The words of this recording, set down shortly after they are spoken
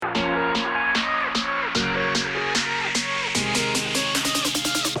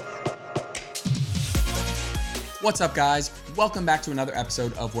What's up, guys? Welcome back to another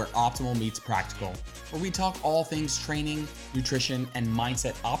episode of Where Optimal Meets Practical, where we talk all things training, nutrition, and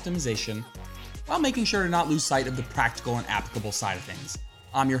mindset optimization while making sure to not lose sight of the practical and applicable side of things.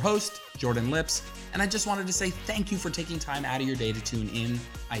 I'm your host, Jordan Lips, and I just wanted to say thank you for taking time out of your day to tune in.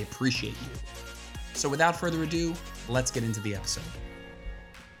 I appreciate you. So without further ado, let's get into the episode.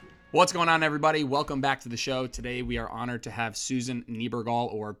 What's going on, everybody? Welcome back to the show. Today, we are honored to have Susan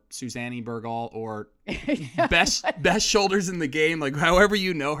Niebergall, or Susanne Bergall, or best shoulders in the game. Like, however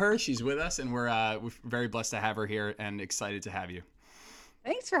you know her, she's with us, and we're very blessed to have her here and excited to have you.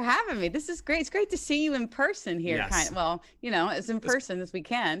 Thanks for having me. This is great. It's great to see you in person here. Yes. Well, as in person as we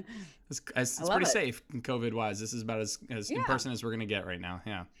can. It's pretty safe COVID-wise. This is about as in person as we're going to get right now.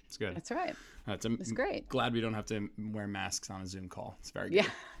 Yeah, it's good. That's right. It's great. Glad we don't have to wear masks on a Zoom call. It's very good.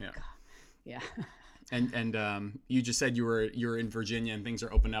 Yeah. And you just said you were in Virginia and things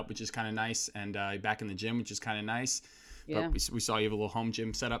are opened up, which is kind of nice, and back in the gym, which is kind of nice. Yeah. But we saw you have a little home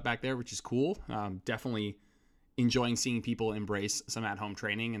gym set up back there, which is cool. Definitely enjoying seeing people embrace some at-home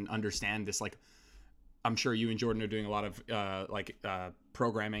training and understand this. Like, I'm sure you and Jordan are doing a lot of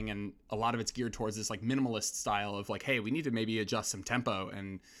programming, and a lot of it's geared towards this like minimalist style of like, hey, we need to maybe adjust some tempo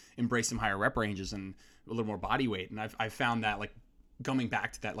and embrace some higher rep ranges and a little more body weight. And I've found that like going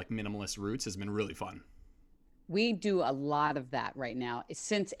back to that like minimalist roots has been really fun. We do a lot of that right now.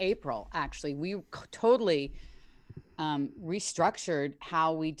 Since April, actually, we totally restructured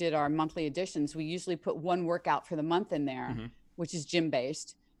how we did our monthly editions. We usually put one workout for the month in there, which is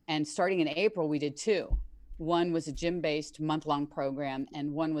gym-based. And starting in April, we did two. One was a gym-based month-long program,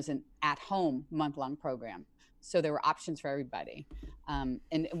 and one was an at-home month-long program. So there were options for everybody.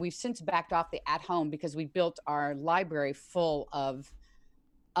 And we've since backed off the at-home because we built our library full of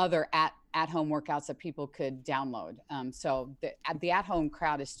other at-home workouts that people could download. So the at-home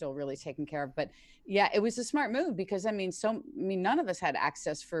crowd is still really taken care of. But yeah, it was a smart move because none of us had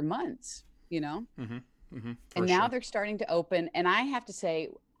access for months, And now they're starting to open. And I have to say,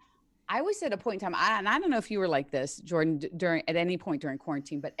 I was at a point in time, and I don't know if you were like this, Jordan, at any point during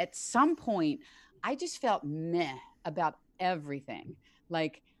quarantine, but at some point, I just felt meh about everything.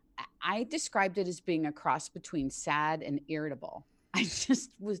 Like, I described it as being a cross between sad and irritable. I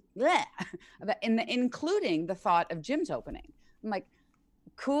just was bleh, including the thought of gyms opening. I'm like,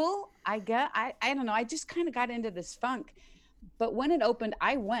 cool, I don't know. I just kind of got into this funk. But when it opened,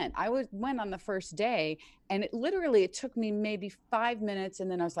 I went on the first day, and it took me maybe 5 minutes. And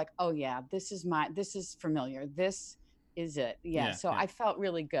then I was like, oh yeah, this is familiar. This is it. Yeah. So I felt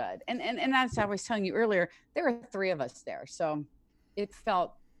really good. And as I was telling you earlier, there were 3 of us there. So it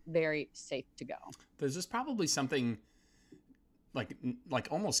felt very safe to go. There's just probably something like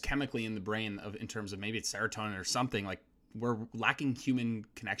almost chemically in the brain in terms of maybe it's serotonin or something, like we're lacking human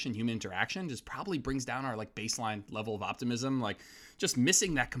connection, human interaction just probably brings down our like baseline level of optimism. Like just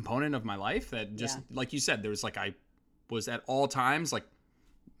missing that component of my life that just, like you said, there was like, I was at all times like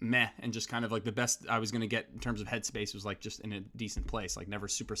meh, and just kind of like the best I was going to get in terms of headspace was like just in a decent place, like never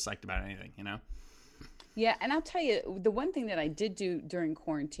super psyched about anything, Yeah. And I'll tell you, the one thing that I did do during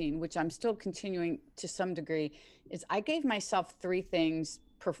quarantine, which I'm still continuing to some degree, is I gave myself 3 things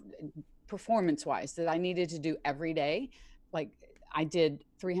performance-wise that I needed to do every day. Like I did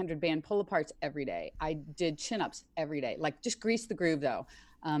 300 band pull-aparts every day. I did chin-ups every day, like just grease the groove though.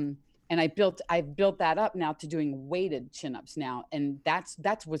 And I've built that up now to doing weighted chin-ups now. And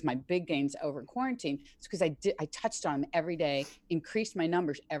that was my big gains over quarantine. It's because I touched on them every day, increased my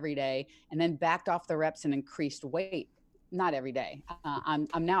numbers every day, and then backed off the reps and increased weight. Not every day. I'm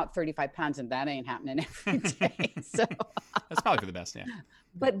now at 35 pounds, and that ain't happening every day. So that's probably for the best. Yeah.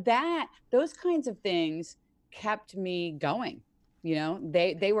 But those kinds of things kept me going.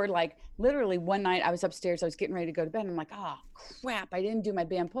 They were like, literally one night I was upstairs, I was getting ready to go to bed, and I'm like, oh crap, I didn't do my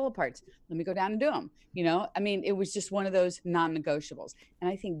band pull-aparts. Let me go down and do them. It was just one of those non-negotiables. And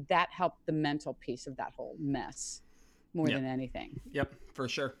I think that helped the mental piece of that whole mess more than anything. Yep, for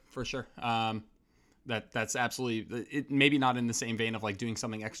sure. That's absolutely it. Maybe not in the same vein of like doing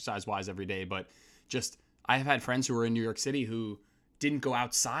something exercise-wise every day, but just I have had friends who were in New York City who didn't go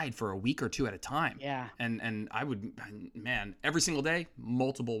outside for a week or 2 at a time. Yeah. And I would, man, every single day,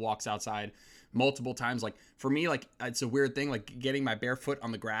 multiple walks outside, multiple times. Like for me, like it's a weird thing, like getting my bare foot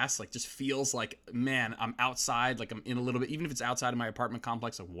on the grass, like just feels like, man, I'm outside, like I'm in a little bit, even if it's outside of my apartment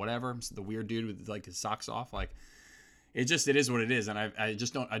complex, like whatever. I'm the weird dude with like his socks off. Like it is what it is. And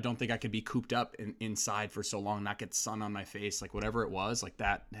I don't think I could be cooped up inside for so long, not get sun on my face, like whatever it was, like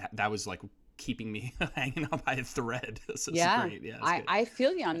that was like keeping me hanging on by a thread. So yeah, great. Yeah, I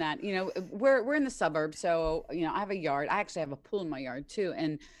feel you on that. We're in the suburbs, so I have a yard. I actually have a pool in my yard too,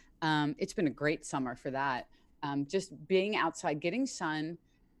 and it's been a great summer for that. Just being outside, getting sun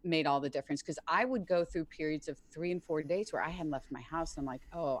made all the difference. Because I would go through periods of 3 and 4 days where I hadn't left my house. And I'm like,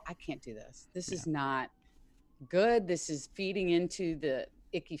 oh, I can't do this. This is not good. This is feeding into the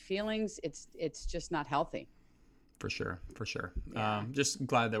icky feelings. It's just not healthy. For sure. Yeah. Just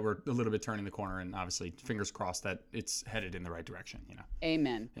glad that we're a little bit turning the corner, and obviously fingers crossed that it's headed in the right direction,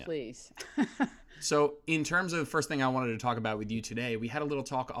 Amen. Yeah. Please. So in terms of first thing I wanted to talk about with you today, we had a little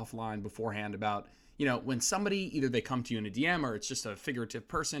talk offline beforehand about, when somebody, either they come to you in a DM or it's just a figurative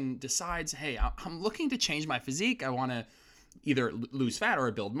person, decides, hey, I'm looking to change my physique. I want to either lose fat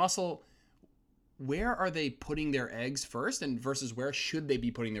or build muscle. Where are they putting their eggs first, and versus where should they be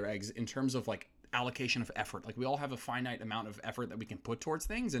putting their eggs in terms of like allocation of effort? Like, we all have a finite amount of effort that we can put towards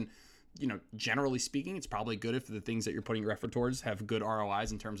things, and generally speaking, it's probably good if the things that you're putting your effort towards have good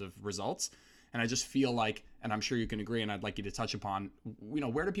ROIs in terms of results. And I just feel like, and I'm sure you can agree, and I'd like you to touch upon,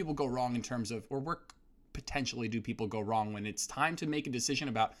 where do people go wrong in terms of, or where potentially do people go wrong when it's time to make a decision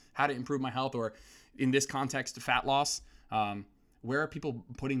about how to improve my health, or in this context, fat loss? Where are people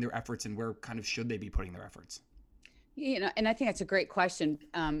putting their efforts, and where kind of should they be putting their efforts? And I think that's a great question.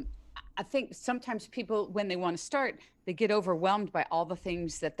 I think sometimes people, when they want to start, they get overwhelmed by all the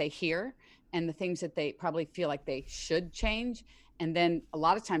things that they hear and the things that they probably feel like they should change. And then a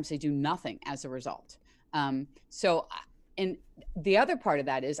lot of times they do nothing as a result. And the other part of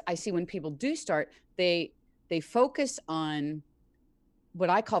that is, I see when people do start, they focus on what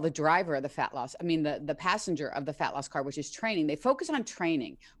I call the driver of the fat loss. I mean, the passenger of the fat loss car, which is training. They focus on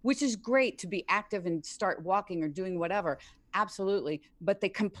training, which is great to be active and start walking or doing whatever. Absolutely. But they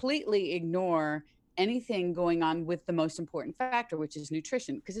completely ignore anything going on with the most important factor, which is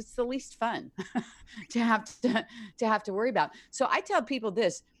nutrition, because it's the least fun to have to worry about. So I tell people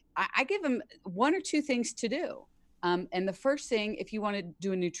this, I give them 1 or 2 things to do. And the first thing, if you want to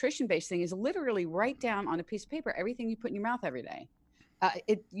do a nutrition-based thing, is literally write down on a piece of paper everything you put in your mouth every day.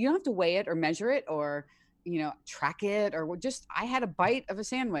 You don't have to weigh it or measure it or, track it, or just, I had a bite of a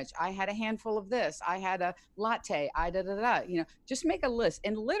sandwich. I had a handful of this. I had a latte. Just make a list.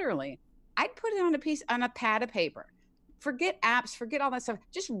 And literally, I'd put it on a pad of paper. Forget apps, forget all that stuff.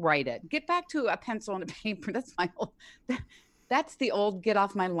 Just write it. Get back to a pencil and a paper. That's the old get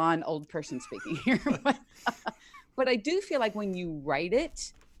off my lawn old person speaking here. But I do feel like when you write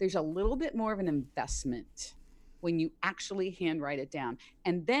it, there's a little bit more of an investment when you actually handwrite it down.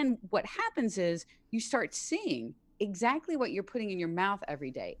 And then what happens is you start seeing exactly what you're putting in your mouth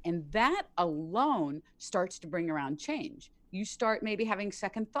every day. And that alone starts to bring around change. You start maybe having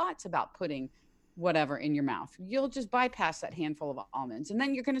second thoughts about putting whatever in your mouth. You'll just bypass that handful of almonds. And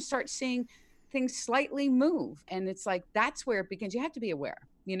then you're going to start seeing things slightly move. And it's like, that's where it begins. You have to be aware.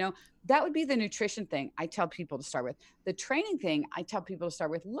 That would be the nutrition thing I tell people to start with. The training thing I tell people to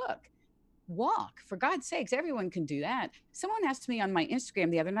start with, look, walk, for God's sakes, everyone can do that. Someone asked me on my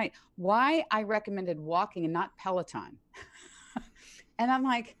Instagram the other night why I recommended walking and not Peloton. And I'm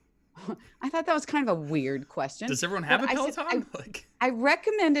like, I thought that was kind of a weird question. Does everyone have a Peloton? I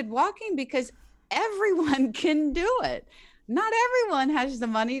recommended walking because everyone can do it. Not everyone has the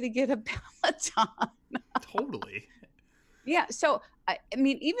money to get a Peloton. Totally. Yeah. So, I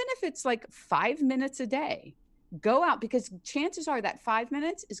mean, even if it's like 5 minutes a day, go out, because chances are that 5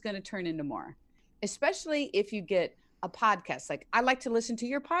 minutes is going to turn into more, especially if you get a podcast. Like, I like to listen to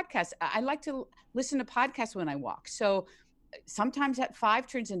your podcast. I like to listen to podcasts when I walk. So sometimes that 5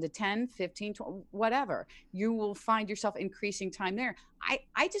 turns into 10, 15, 20, whatever. You will find yourself increasing time there.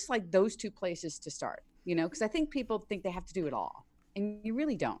 I just like those 2 places to start, because I think people think they have to do it all, and you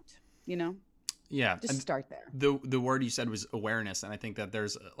really don't, Yeah. Just start there. The word you said was awareness. And I think that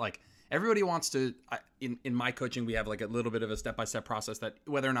there's everybody wants to, in my coaching, we have like a little bit of a step-by-step process that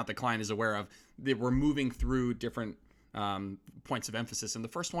whether or not the client is aware of, that we're moving through different points of emphasis. And the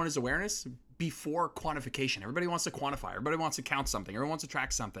first one is awareness before quantification. Everybody wants to quantify. Everybody wants to count something. Everyone wants to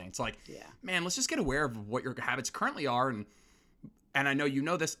track something. It's like, man, let's just get aware of what your habits currently are. And I know you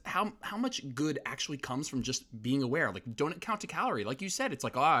know this, how much good actually comes from just being aware. Like, don't count a calorie. Like you said, it's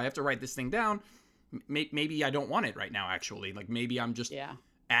like, oh, I have to write this thing down. Maybe I don't want it right now, actually. Like, maybe I'm just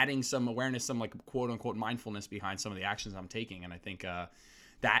adding some awareness, some like quote unquote mindfulness behind some of the actions I'm taking. And I think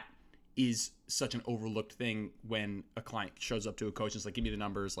that is such an overlooked thing when a client shows up to a coach and it's like, give me the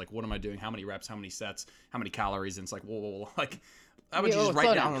numbers. Like, what am I doing? How many reps, how many sets, how many calories? And it's like, whoa. Like, I would just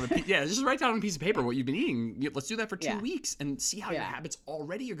write down on just write down on a piece of paper what you've been eating. Let's do that for 2 weeks and see how your habits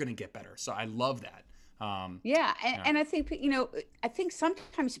already are going to get better. So I love that. And I think, I think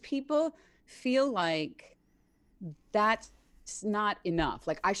sometimes people feel like that's not enough.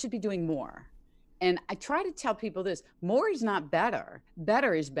 Like, I should be doing more. And I try to tell people this: more is not better.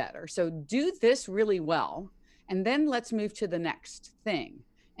 Better is better. So do this really well. and then let's move to the next thing.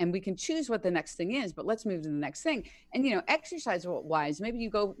 And we can choose what the next thing is, but let's move to the next thing. And, exercise wise, maybe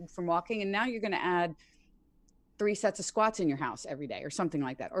you go from walking and now you're going to add 3 sets of squats in your house every day or something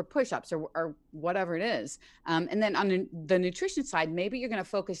like that, or push-ups or whatever it is. And then on the nutrition side, maybe you're going to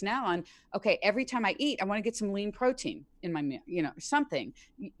focus now on, okay, every time I eat, I want to get some lean protein in my meal, something.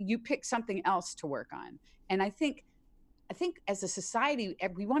 You pick something else to work on. And I think as a society,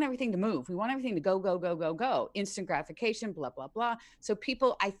 we want everything to move. We want everything to go, go, go, go, go. Instant gratification, blah, blah, blah. So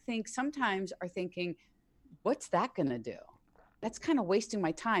people, I think, sometimes are thinking, what's that going to do? That's kind of wasting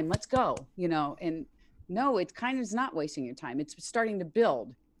my time. Let's go, and no, it kind of is not wasting your time. It's starting to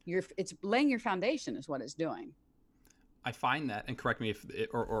build. It's laying your foundation is what it's doing. I find that, and correct me if,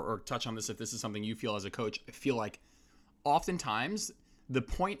 or touch on this if this is something you feel as a coach. I feel like oftentimes the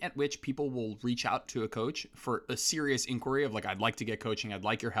point at which people will reach out to a coach for a serious inquiry of like, I'd like to get coaching, I'd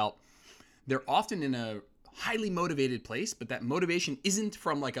like your help. They're often in a highly motivated place, but that motivation isn't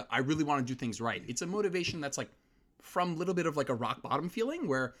from like I really want to do things right. It's a motivation that's like from a little bit of like a rock bottom feeling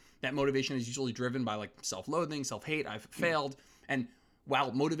where that motivation is usually driven by like self-loathing, self-hate, I've failed. And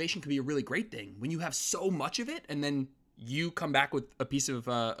while motivation can be a really great thing, when you have so much of it and then you come back with a piece of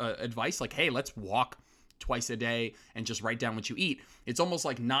advice like, hey, let's walk twice a day and just write down what you eat, it's almost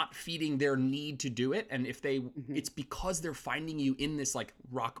like not feeding their need to do it. And if they, it's because they're finding you in this like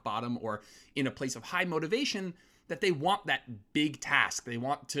rock bottom or in a place of high motivation that they want that big task. They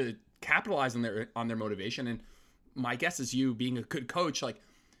want to capitalize on their motivation. And my guess is you being a good coach, like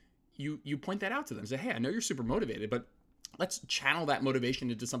you point that out to them. Say, hey, I know you're super motivated, but let's channel that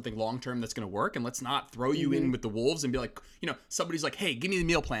motivation into something long-term that's going to work. And let's not throw you in with the wolves and be like, somebody's like, hey, give me the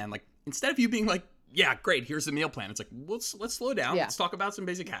meal plan. Like instead of you being like, yeah, great, here's the meal plan. It's like, let's slow down. Yeah. Let's talk about some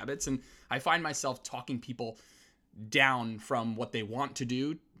basic habits. And I find myself talking people down from what they want to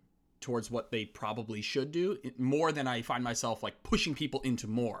do towards what they probably should do more than I find myself like pushing people into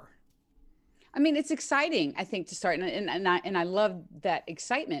more. I mean, it's exciting, I think, to start. And I love that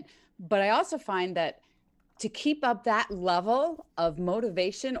excitement. But I also find that to keep up that level of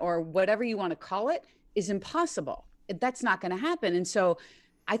motivation or whatever you want to call it is impossible. That's not going to happen. And so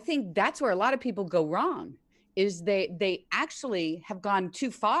I think that's where a lot of people go wrong, is they actually have gone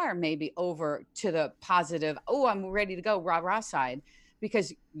too far, maybe over to the positive, oh, I'm ready to go, rah side,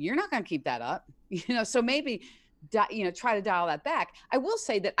 because you're not going to keep that up. So maybe, try to dial that back. I will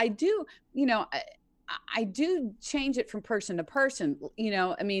say that I do, I do change it from person to person.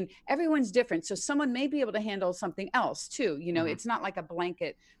 I mean, everyone's different. So someone may be able to handle something else too. It's not like a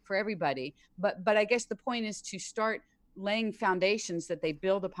blanket for everybody, but I guess the point is to start laying foundations that they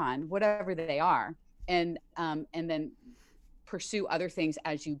build upon, whatever they are, and then pursue other things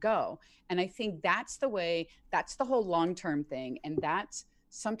as you go. And I think that's the way, that's the whole long-term thing. And that's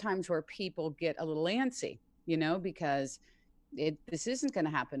sometimes where people get a little antsy, because this isn't going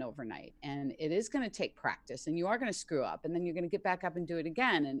to happen overnight, and it is going to take practice, and you are going to screw up, and then you're going to get back up and do it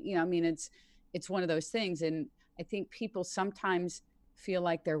again. And, it's one of those things. And I think people sometimes feel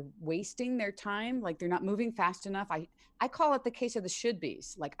like they're wasting their time, like they're not moving fast enough. I call it the case of the should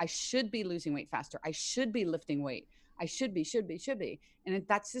be's. Like, I should be losing weight faster. I should be lifting weight. I should be. And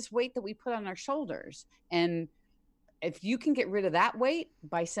that's this weight that we put on our shoulders. And if you can get rid of that weight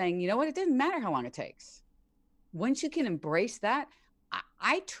by saying, you know what, it doesn't matter how long it takes. Once you can embrace that,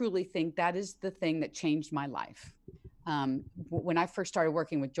 I truly think that is the thing that changed my life. When I first started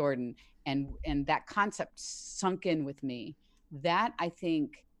working with Jordan and that concept sunk in with me, that I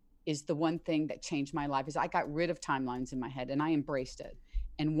think is the one thing that changed my life, is I got rid of timelines in my head and I embraced it.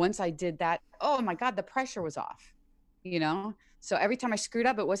 And once I did that, oh my God, the pressure was off, So every time I screwed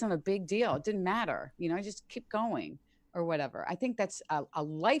up, it wasn't a big deal. It didn't matter. I just keep going or whatever. I think that's a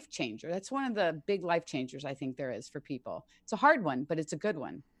life changer. That's one of the big life changers I think there is for people. It's a hard one, but it's a good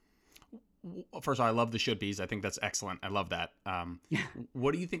one. First of all, I love the should be's. I think that's excellent. I love that.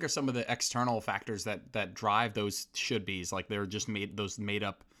 What do you think are some of the external factors that drive those should be's? Like they're just made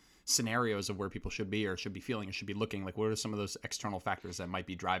up scenarios of where people should be or should be feeling or should be looking. Like what are some of those external factors that might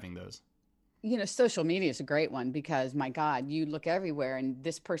be driving those? Social media is a great one, because my God, you look everywhere and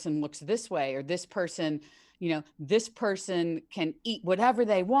this person looks this way, or this person, this person can eat whatever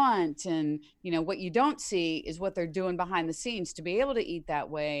they want. And, what you don't see is what they're doing behind the scenes to be able to eat that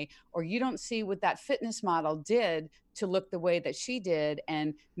way. Or you don't see what that fitness model did to look the way that she did,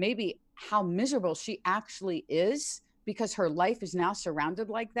 and maybe how miserable she actually is because her life is now surrounded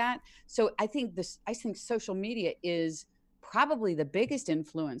like that. So I think social media is probably the biggest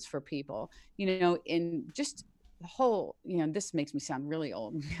influence for people, in just the whole, this makes me sound really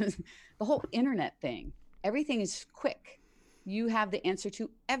old, the whole internet thing. Everything is quick. you have the answer to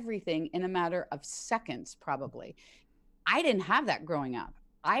everything in a matter of seconds, probably. I didn't have that growing up.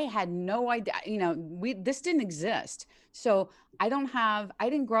 I had no idea, this didn't exist. So I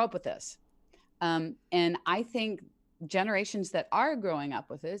didn't grow up with this. And I think generations that are growing up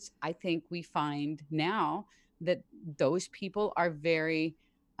with this, I think we find now that those people are very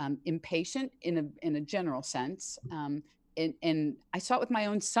impatient in a general sense. And I saw it with my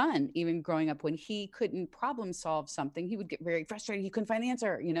own son, even growing up, when he couldn't problem solve something, he would get very frustrated. He couldn't find the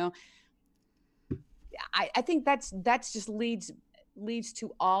answer, I think that's just leads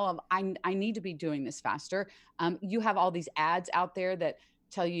to all of, I need to be doing this faster. You have all these ads out there that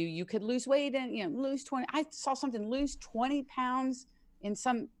tell you could lose weight and, lose 20. I saw something, lose 20 pounds in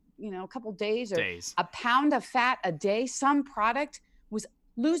some, a couple days, or a pound of fat a day. Some product was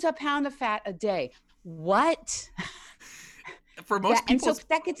lose a pound of fat a day. What? For most people. And so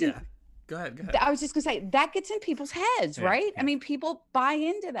that gets in. Go ahead. I was just going to say, that gets in people's heads, right? Yeah. I mean, people buy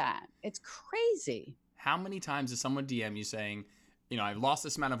into that. It's crazy. How many times does someone DM you saying, I've lost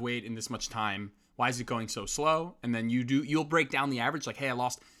this amount of weight in this much time. Why is it going so slow? And then you'll break down the average. Like, hey, I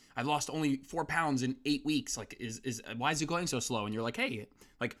lost only 4 pounds in 8 weeks. Like, why is it going so slow? And you're like, hey,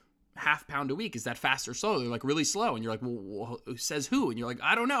 like half pound a week. Is that fast or slow? They're like, really slow. And you're like, well, says who? And you're like,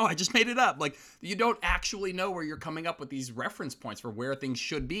 I don't know. I just made it up. Like, you don't actually know where you're coming up with these reference points for where things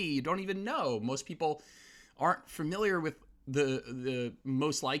should be. You don't even know. Most people aren't familiar with the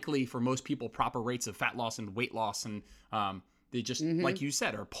most likely, for most people, proper rates of fat loss and weight loss. And they just, like you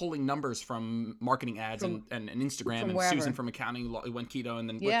said, are pulling numbers from marketing ads and Instagram, and wherever. Susan from Accounting went keto. And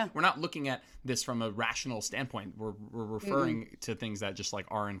then we're not looking at this from a rational standpoint. We're referring to things that just like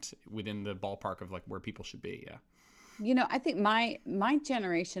aren't within the ballpark of like where people should be. Yeah. I think my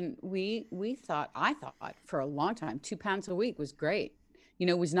generation, I thought for a long time, 2 pounds a week was great.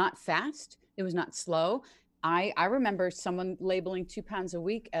 It was not fast. It was not slow. I remember someone labeling 2 pounds a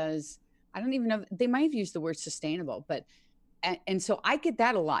week as, I don't even know, they might have used the word sustainable, but and so I get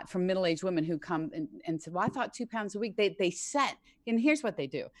that a lot from middle-aged women who come and say, well, I thought 2 pounds a week. They set, and here's what they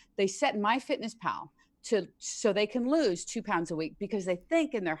do. They set MyFitnessPal so they can lose 2 pounds a week, because they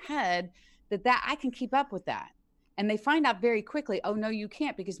think in their head that I can keep up with that. And they find out very quickly, oh, no, you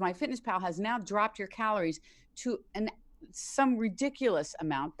can't, because MyFitnessPal has now dropped your calories to some ridiculous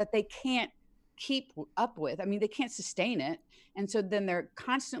amount that they can't keep up with. I mean, they can't sustain it. And so then they're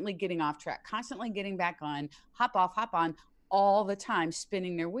constantly getting off track, constantly getting back on, hop off, hop on, all the time,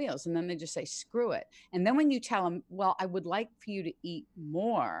 spinning their wheels. And then they just say, screw it. And then when you tell them, well, I would like for you to eat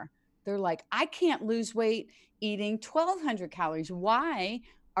more, they're like, I can't lose weight eating 1,200 calories. Why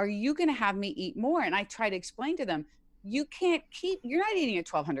are you going to have me eat more? And I try to explain to them, you're not eating at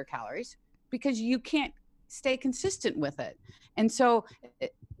 1,200 calories because you can't stay consistent with it. And so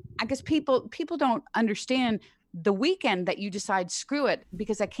I guess people don't understand the weekend that you decide, screw it,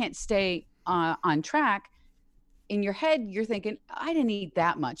 because I can't stay on track. In your head, you're thinking, I didn't eat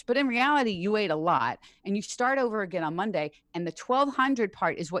that much. But in reality, you ate a lot, and you start over again on Monday. And the 1,200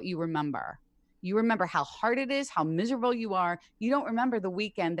 part is what you remember. You remember how hard it is, how miserable you are. You don't remember the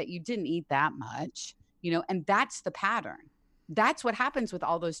weekend that you didn't eat that much, and that's the pattern. That's what happens with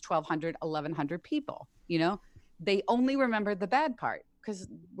all those 1,200, 1,100 people. They only remember the bad part, because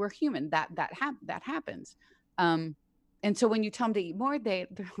we're human. That happens. And so when you tell them to eat more, they're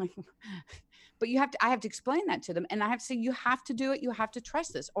like, but I have to explain that to them. And I have to say, you have to do it. You have to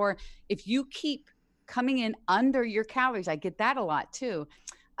trust this. Or if you keep coming in under your calories, I get that a lot too.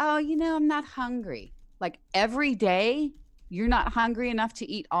 Oh, I'm not hungry. Like every day you're not hungry enough to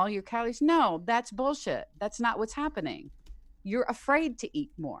eat all your calories. No, that's bullshit. That's not what's happening. You're afraid to eat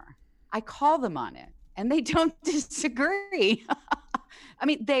more. I call them on it and they don't disagree. I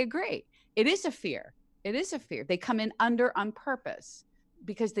mean, they agree. It is a fear. It is a fear. They come in under on purpose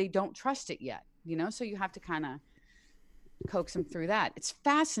because they don't trust it yet, so you have to kind of coax them through that. It's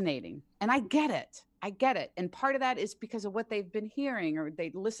fascinating. And I get it. And part of that is because of what they've been hearing, or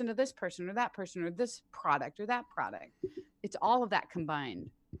they listen to this person or that person or this product or that product. It's all of that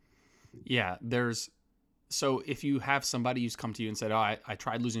combined. Yeah. So if you have somebody who's come to you and said, oh, I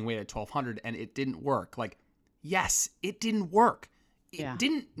tried losing weight at 1,200 and it didn't work. Like, yes, it didn't work. It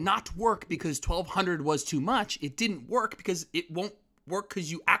didn't not work because 1,200 was too much. It didn't work because it won't work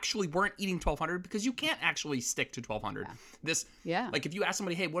because you actually weren't eating 1,200, because you can't actually stick to 1,200. Like if you ask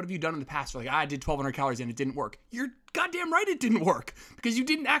somebody, hey, what have you done in the past? They're like, I did 1,200 calories and it didn't work. You're goddamn right it didn't work, because you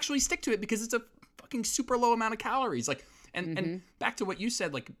didn't actually stick to it, because it's a fucking super low amount of calories. Like, and back to what you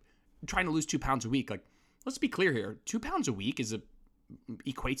said, like trying to lose 2 pounds a week. Like, let's be clear here. 2 pounds a week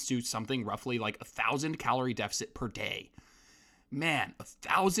equates to something roughly like 1,000 calorie deficit per day. Man,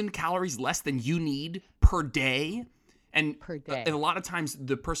 1,000 calories less than you need per day. And, per day. and a lot of times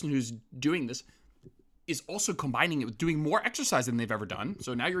the person who's doing this is also combining it with doing more exercise than they've ever done.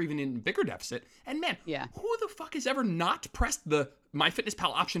 So now you're even in bigger deficit. And man, who the fuck has ever not pressed the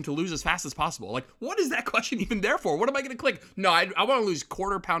MyFitnessPal option to lose as fast as possible? Like, what is that question even there for? What am I going to click? No, I want to lose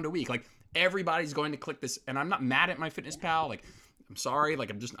quarter pound a week. Like, everybody's going to click this. And I'm not mad at MyFitnessPal. Like, I'm sorry.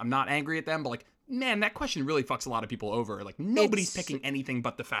 Like, I'm not angry at them. But like, man, that question really fucks a lot of people over. Like, nobody's picking anything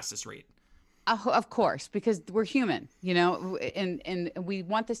but the fastest rate. Of course, because we're human, you know, and we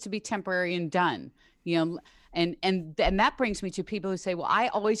want this to be temporary and done, you know, and that brings me to people who say, well, I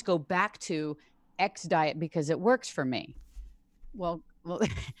always go back to X diet because it works for me. Well,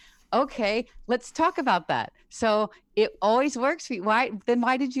 okay, let's talk about that. So it always works for you.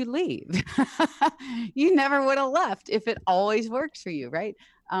 Why did you leave? You never would have left if it always works for you, right?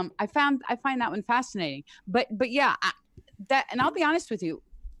 I find that one fascinating, but yeah, and I'll be honest with you.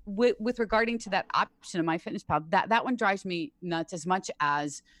 With regarding to that option of MyFitnessPal, that one drives me nuts as much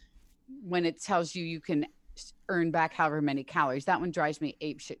as when it tells you can earn back however many calories. That one drives me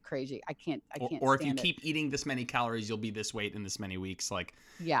ape shit crazy. I can't. Or if you keep eating this many calories, you'll be this weight in this many weeks. Like,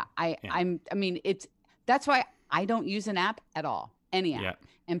 that's why I don't use an app at all, any app. Yeah.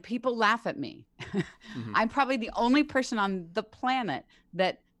 And people laugh at me. Mm-hmm. I'm probably the only person on the planet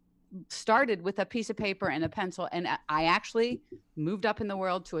that started with a piece of paper and a pencil, and I actually moved up in the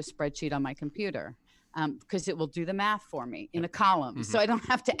world to a spreadsheet on my computer because it will do the math for me in a column. Mm-hmm. So I don't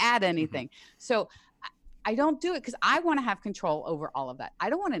have to add anything. Mm-hmm. So I don't do it because I want to have control over all of that. I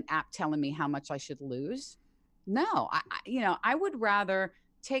don't want an app telling me how much I should lose. No, I would rather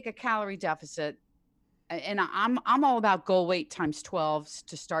take a calorie deficit, and I'm all about goal weight times 12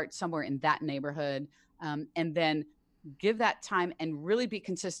 to start somewhere in that neighborhood, and then give that time and really be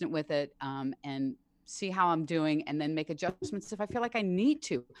consistent with it, and see how I'm doing, and then make adjustments if I feel like I need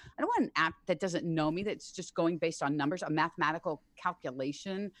to. I don't want an app that doesn't know me, that's just going based on numbers, a mathematical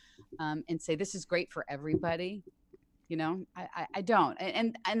calculation, and say, this is great for everybody. You know, I don't.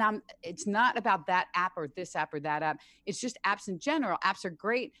 And it's not about that app or this app or that app. It's just apps in general. Apps are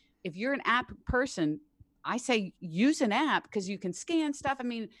great. If you're an app person, I say use an app because you can scan stuff. I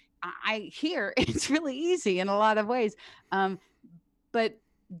mean, I hear it's really easy in a lot of ways, but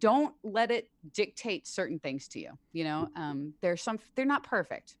don't let it dictate certain things to you. You know, they're not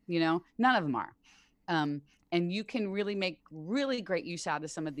perfect, you know, none of them are. And you can really make really great use out of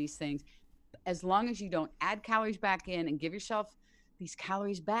some of these things, as long as you don't add calories back in and give yourself these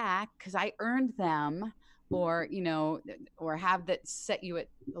calories back because I earned them, or, you know, or have that set you at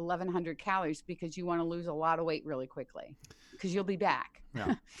 1,100 calories because you want to lose a lot of weight really quickly because you'll be back.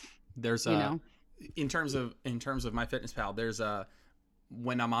 Yeah. There's in terms of MyFitnessPal, there's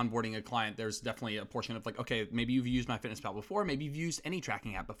when I'm onboarding a client, there's definitely a portion of like, okay, maybe you've used MyFitnessPal before, maybe you've used any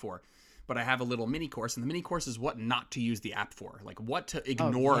tracking app before, but I have a little mini course, and the mini course is what not to use the app for, like what to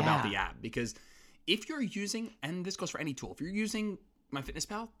ignore about the app. Because if you're using, and this goes for any tool, if you're using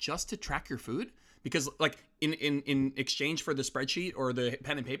MyFitnessPal just to track your food, because like in exchange for the spreadsheet or the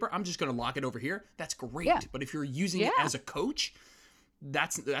pen and paper, I'm just going to lock it over here. That's great. Yeah. But if you're using it as a coach,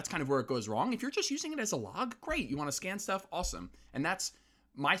 that's kind of where it goes wrong. If you're just using it as a log, great. You want to scan stuff, awesome. And that's,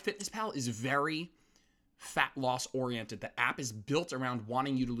 MyFitnessPal is very fat loss oriented. The app is built around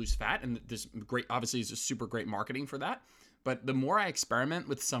wanting you to lose fat, and there's great, obviously, is a super great marketing for that. But the more I experiment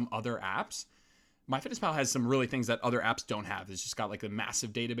with some other apps, MyFitnessPal has some really things that other apps don't have. It's just got like a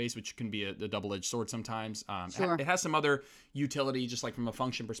massive database, which can be a double-edged sword sometimes. Sure. It has some other utility, just like from a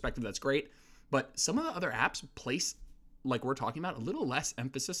function perspective, that's great. But some of the other apps place, like we're talking about, a little less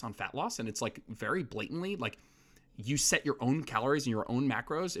emphasis on fat loss, and it's like very blatantly like you set your own calories and your own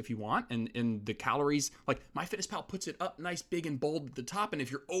macros if you want, and the calories, like MyFitnessPal puts it up nice, big, and bold at the top, and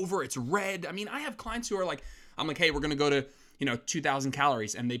if you're over, it's red. I mean, I have clients who are like, I'm like, hey, we're gonna go to 2,000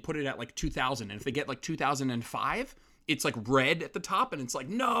 calories, and they put it at like 2,000, and if they get like 2,005, it's like red at the top, and it's like,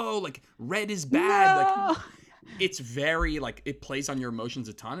 no, like red is bad. No. Like, it's very like, it plays on your emotions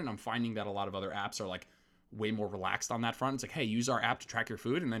a ton, and I'm finding that a lot of other apps are like way more relaxed on that front. It's like, hey, use our app to track your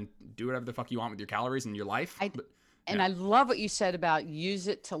food, and then do whatever the fuck you want with your calories and your life. I love what you said about use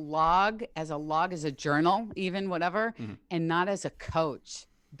it to log as a journal, even whatever, and not as a coach.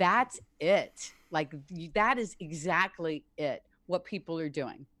 That's it. Like, that is exactly it. What people are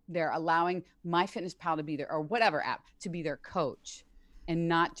doing. They're allowing MyFitnessPal to be their, or whatever app, to be their coach, and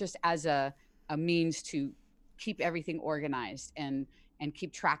not just as a means to keep everything organized and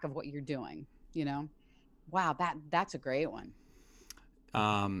keep track of what you're doing, you know? Wow, that's a great one.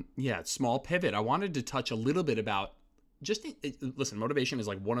 Small pivot. I wanted to touch a little bit about listen, motivation is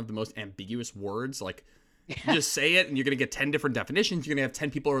like one of the most ambiguous words. Like, you just say it and you're going to get 10 different definitions. You're going to have 10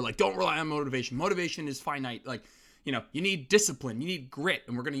 people who are like, don't rely on motivation. Motivation is finite. Like, you need discipline, you need grit,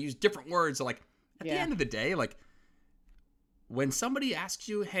 and we're going to use different words. So like at the end of the day, like when somebody asks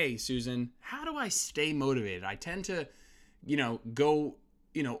you, hey, Susan, how do I stay motivated? I tend to, go,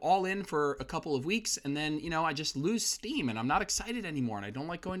 all in for a couple of weeks, and then, I just lose steam and I'm not excited anymore, and I don't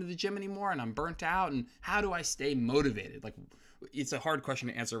like going to the gym anymore, and I'm burnt out. And how do I stay motivated? Like, it's a hard question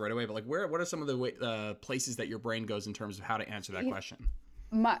to answer right away, but like, what are some of the places that your brain goes in terms of how to answer that question?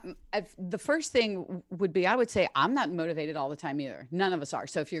 The first thing would be, I would say I'm not motivated all the time either. None of us are.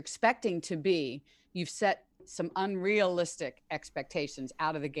 So if you're expecting to be, you've set some unrealistic expectations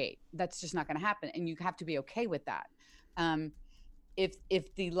out of the gate. That's just not going to happen. And you have to be okay with that.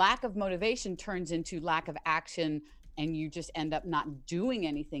 If the lack of motivation turns into lack of action and you just end up not doing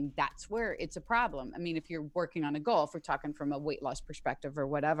anything, that's where it's a problem. I mean, if you're working on a goal, if we're talking from a weight loss perspective or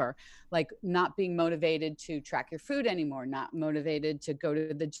whatever, like not being motivated to track your food anymore, not motivated to go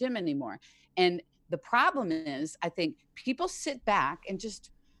to the gym anymore. And the problem is, I think people sit back and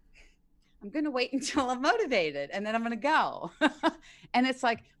just, I'm going to wait until I'm motivated and then I'm going to go. And it's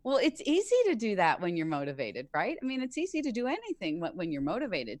like, well, it's easy to do that when you're motivated, right? I mean, it's easy to do anything when you're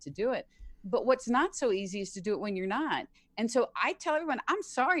motivated to do it. But what's not so easy is to do it when you're not. And so I tell everyone, I'm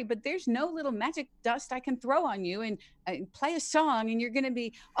sorry, but there's no little magic dust I can throw on you and play a song and you're going to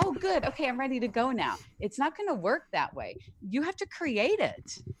be, oh, good. Okay, I'm ready to go now. It's not going to work that way. You have to create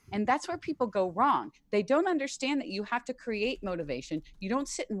it. And that's where people go wrong. They don't understand that you have to create motivation. You don't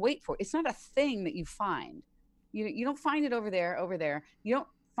sit and wait for it. It's not a thing that you find. You don't find it over there. You don't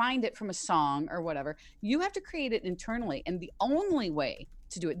find it from a song or whatever. You have to create it internally. And the only way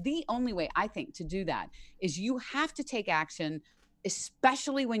to do it, the only way I think to do that is you have to take action,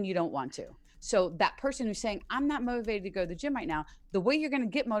 especially when you don't want to. So that person who's saying, I'm not motivated to go to the gym right now, the way you're going to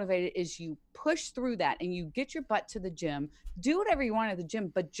get motivated is you push through that and you get your butt to the gym, do whatever you want at the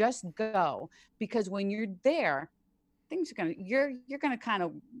gym, but just go. Because when you're there, things are going to, you're going to kind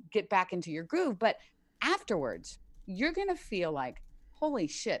of get back into your groove. But afterwards, you're going to feel like, holy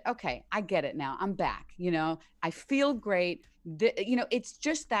shit, okay, I get it now. I'm back. I feel great. It's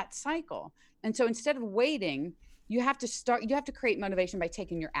just that cycle. And so instead of waiting, you have to create motivation by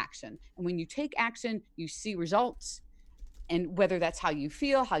taking your action. And when you take action, you see results, and whether that's how you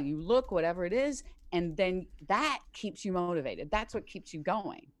feel, how you look, whatever it is. And then that keeps you motivated. That's what keeps you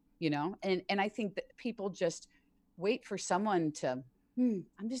going, and I think that people just wait for someone to,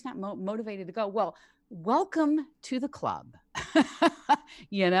 I'm just not motivated to go. Well, welcome to the club.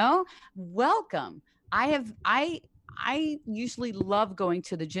 Welcome. I usually love going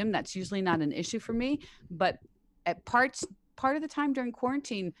to the gym. That's usually not an issue for me, but at part of the time during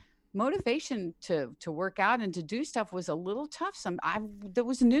quarantine, motivation to work out and to do stuff was a little tough. That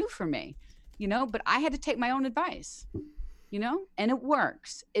was new for me, but I had to take my own advice, and it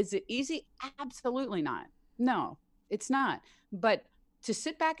works. Is it easy? Absolutely not. No, it's not. But to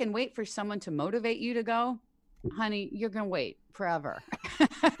sit back and wait for someone to motivate you to go, honey, you're going to wait forever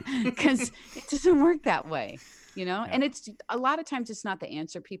because it doesn't work that way, Yeah. And it's a lot of times it's not the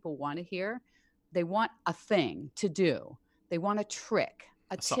answer people want to hear. They want a thing to do. They want a trick,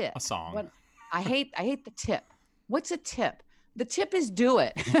 a tip, a song. I hate the tip. What's a tip? The tip is do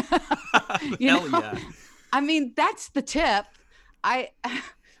it. Yeah. I mean, that's the tip. I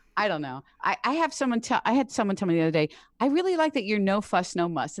don't know. I had someone tell me the other day, I really like that you're no fuss, no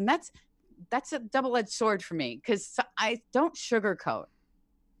muss. And that's a double-edged sword for me because I don't sugarcoat.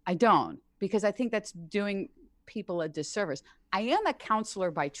 I don't, because I think that's doing people a disservice. I am a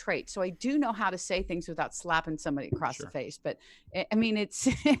counselor by trait, so I do know how to say things without slapping somebody across the face. But I mean,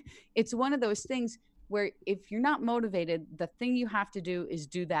 it's one of those things where if you're not motivated, the thing you have to do is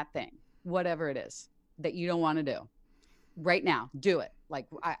do that thing, whatever it is that you don't want to do right now. Do it. Like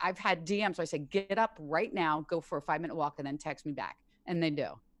I've had DMs where I say, get up right now, go for a 5-minute walk, and then text me back, and they do.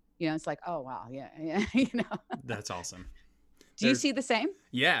 It's like, oh wow, yeah. That's awesome. Do you see the same?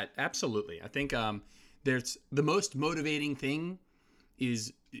 Yeah, absolutely. I think there's the most motivating thing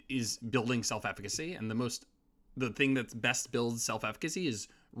is building self-efficacy, and the thing that best builds self-efficacy is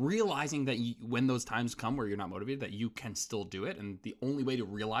realizing that when those times come where you're not motivated, that you can still do it. And the only way to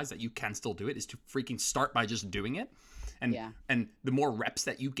realize that you can still do it is to freaking start by just doing it. And the more reps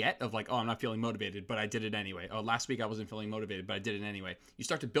that you get of like, oh, I'm not feeling motivated, but I did it anyway. Oh, last week I wasn't feeling motivated, but I did it anyway. You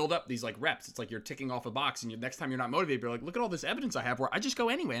start to build up these like reps. It's like you're ticking off a box, and next time you're not motivated, you're like, look at all this evidence I have where I just go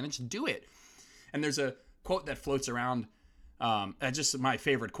anyway and I just do it. And there's a quote that floats around. That's just my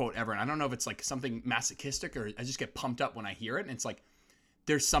favorite quote ever. And I don't know if it's like something masochistic or I just get pumped up when I hear it. And it's like,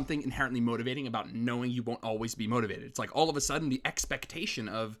 there's something inherently motivating about knowing you won't always be motivated. It's like all of a sudden the expectation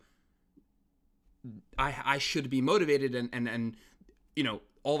of I should be motivated and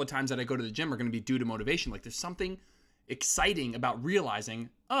all the times that I go to the gym are going to be due to motivation. Like there's something exciting about realizing,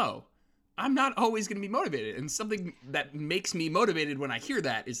 oh, I'm not always going to be motivated. And something that makes me motivated when I hear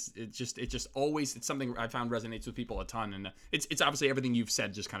that is it's something I found resonates with people a ton. And it's obviously everything you've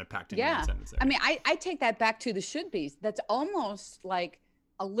said just kind of packed in one sentence there. I mean, I take that back to the should be's. That's almost like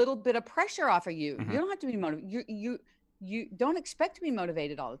a little bit of pressure off of you. You don't have to be motivated. You don't expect to be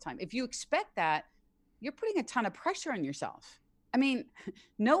motivated all the time. If you expect that, you're putting a ton of pressure on yourself. I mean,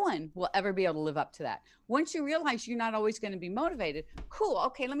 no one will ever be able to live up to that. Once you realize you're not always going to be motivated, cool.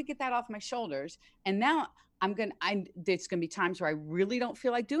 Okay, let me get that off my shoulders. And now there's going to be times where I really don't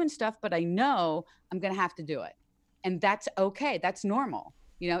feel like doing stuff, but I know I'm going to have to do it. And that's okay. That's normal.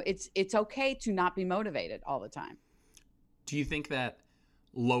 It's okay to not be motivated all the time. Do you think that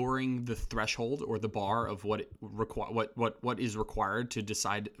lowering the threshold or the bar of what is required to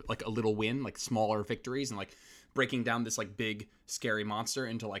decide like a little win, like smaller victories, and like breaking down this like big scary monster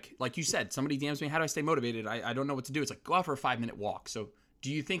into like you said, somebody DMs me, how do I stay motivated? I don't know what to do. It's like, go out for a 5-minute walk. So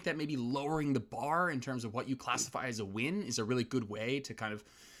do you think that maybe lowering the bar in terms of what you classify as a win is a really good way to kind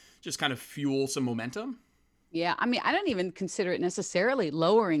of fuel some momentum? Yeah. I mean, I don't even consider it necessarily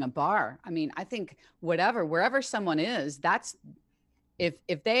lowering a bar. I mean, I think wherever someone is, that's,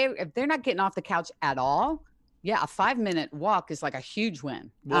 if they're not getting off the couch at all, yeah, a 5-minute walk is like a huge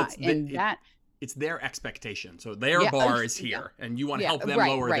win. Well, it's their expectation. So their bar is here, and you want to help them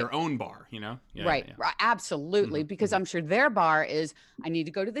lower their own bar, Yeah, right. Absolutely. Because I'm sure their bar is, I need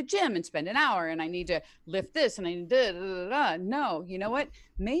to go to the gym and spend an hour, and I need to lift this, and I need to, no, you know what?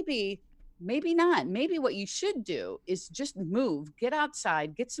 Maybe not. Maybe what you should do is just move, get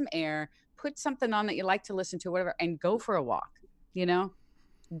outside, get some air, put something on that you like to listen to, whatever, and go for a walk.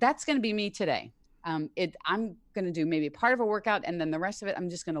 That's going to be me today. I'm going to do maybe part of a workout, and then the rest of it, I'm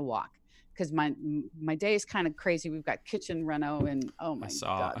just going to walk. Because my day is kind of crazy. We've got kitchen reno, and oh my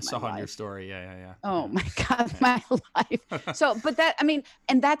God. I saw on your story. Yeah. Oh my God, my life. So, but that, I mean,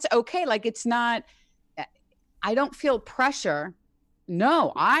 and that's okay. Like, it's not, I don't feel pressure.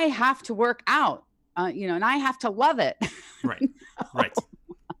 No, I have to work out, and I have to love it. Right. Right.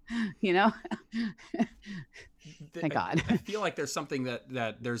 Thank God. I feel like there's something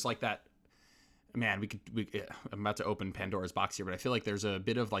that there's like that. Man, I'm about to open Pandora's box here, but I feel like there's a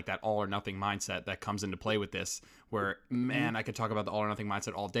bit of like that all or nothing mindset that comes into play with this, where, man, I could talk about the all or nothing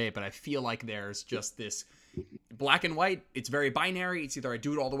mindset all day, but I feel like there's just this black and white. It's very binary. It's either I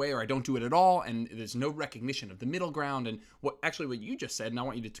do it all the way or I don't do it at all. And there's no recognition of the middle ground. And what you just said, and I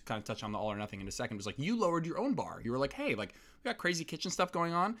want you to kind of touch on the all or nothing in a second, was like, you lowered your own bar. You were like, hey, like, we got crazy kitchen stuff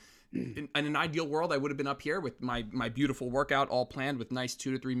going on. In an ideal world, I would have been up here with my beautiful workout all planned with nice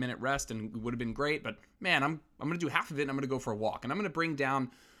 2 to 3 minute rest, and it would have been great. But man, I'm going to do half of it, and I'm going to go for a walk, and I'm going to bring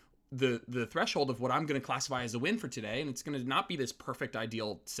down the threshold of what I'm going to classify as a win for today. And it's going to not be this perfect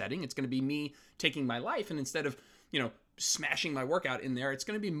ideal setting. It's going to be me taking my life, and instead of smashing my workout in there, it's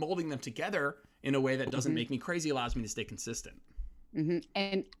going to be molding them together in a way that doesn't make me crazy, allows me to stay consistent.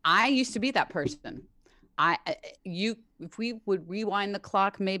 And I used to be that person. If we would rewind the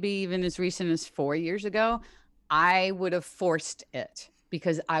clock, maybe even as recent as 4 years ago, I would have forced it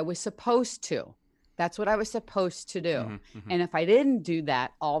because I was supposed to. That's what I was supposed to do. And if I didn't do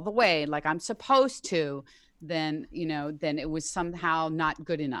that all the way, like I'm supposed to, then it was somehow not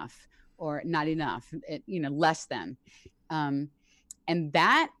good enough or not enough, less than. And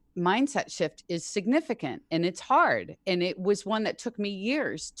that mindset shift is significant, and it's hard. And it was one that took me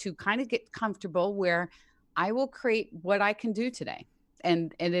years to kind of get comfortable where I will create what I can do today.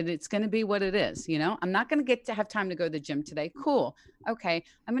 And it's going to be what it is. I'm not going to get to have time to go to the gym today. Cool. Okay.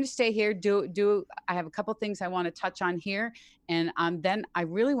 I'm going to stay here. I have a couple things I want to touch on here. And then I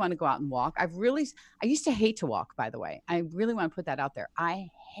really want to go out and walk. I used to hate to walk, by the way. I really want to put that out there. I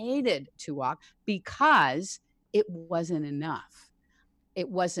hated to walk because it wasn't enough. It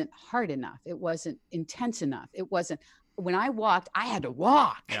wasn't hard enough. It wasn't intense enough. When I walked, I had to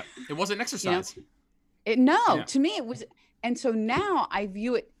walk. Yeah. It wasn't exercise. To me it was. And so now I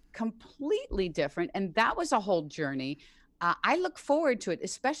view it completely different. And that was a whole journey. I look forward to it,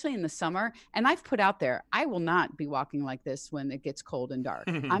 especially in the summer. And I've put out there, I will not be walking like this when it gets cold and dark.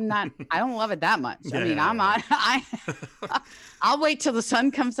 I don't love it that much. I'll wait till the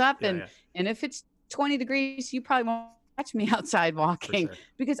sun comes up. And if it's 20 degrees, you probably won't catch me outside walking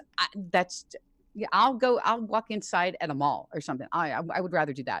because I'll walk inside at a mall or something. I would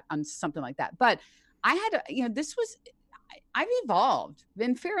rather do that on something like that. But I had I've evolved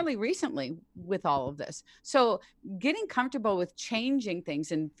been fairly recently with all of this. So getting comfortable with changing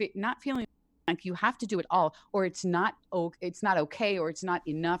things and not feeling like you have to do it all, or it's not okay, or it's not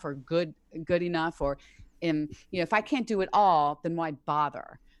enough or good enough, or if I can't do it all, then why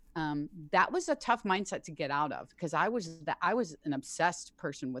bother? That was a tough mindset to get out of, because I was an obsessed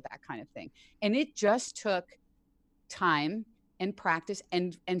person with that kind of thing. And it just took time and practice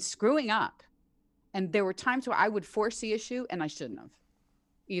and screwing up. And there were times where I would force the issue and I shouldn't have.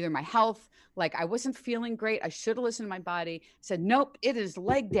 Either my health, like I wasn't feeling great, I should have listened to my body, said, nope, it is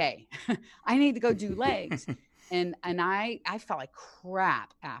leg day. I need to go do legs. and I felt like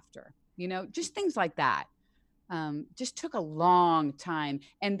crap after, just things like that. Just took a long time.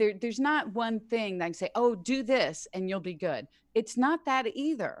 And there's not one thing that I can say, oh, do this and you'll be good. It's not that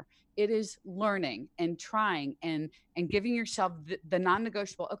either. It is learning and trying and giving yourself the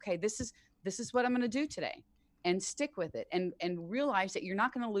non-negotiable. Okay, this is what I'm going to do today, and stick with it, and realize that you're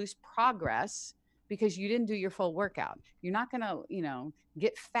not going to lose progress because you didn't do your full workout. You're not going to,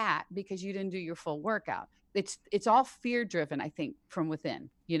 get fat because you didn't do your full workout. It's all fear driven, I think, from within,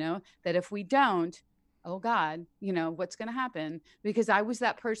 that if we don't, oh God, what's going to happen? Because I was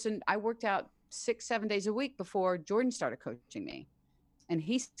that person. I worked out 6-7 days a week before Jordan started coaching me. And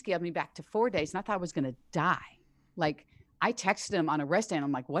he scaled me back to 4 days. And I thought I was going to die. Like, I texted him on a rest day and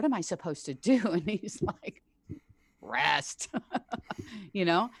I'm like, what am I supposed to do? And he's like, rest,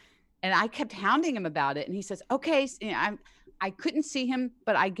 and I kept hounding him about it. And he says, okay, I couldn't see him,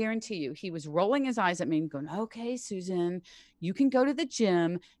 but I guarantee you, he was rolling his eyes at me and going, okay, Susan, you can go to the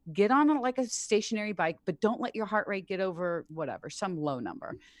gym, get on a stationary bike, but don't let your heart rate get over whatever, some low number.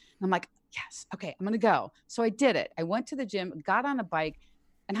 And I'm like, yes, okay, I'm going to go. So I did it. I went to the gym, got on a bike,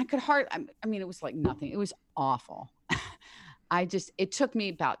 and I could it was like nothing. It was awful. It took me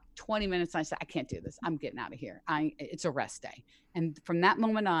about 20 minutes. And I said, I can't do this. I'm getting out of here. It's a rest day. And from that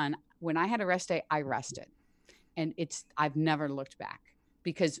moment on, when I had a rest day, I rested. And I've never looked back,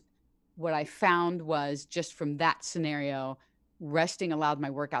 because what I found was, just from that scenario, resting allowed my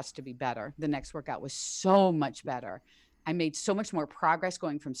workouts to be better. The next workout was so much better. I made so much more progress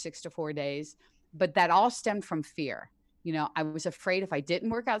going from 6 to 4 days, but that all stemmed from fear. I was afraid if I didn't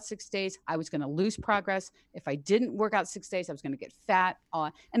work out 6 days, I was going to lose progress. If I didn't work out 6 days, I was going to get fat.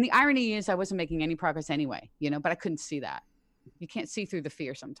 And the irony is I wasn't making any progress anyway, but I couldn't see that. You can't see through the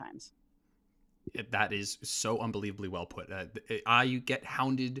fear sometimes. That is so unbelievably well put. I get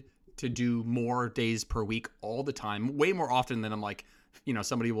hounded to do more days per week all the time, way more often than I'm like,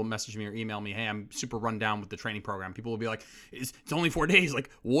 somebody will message me or email me, hey, I'm super run down with the training program. People will be like, it's only 4 days. Like,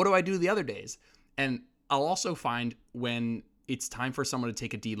 what do I do the other days? And I'll also find when it's time for someone to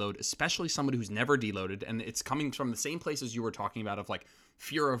take a deload, especially somebody who's never deloaded, and it's coming from the same places you were talking about of like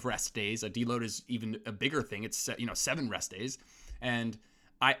fear of rest days. A deload is even a bigger thing. It's 7 rest days. And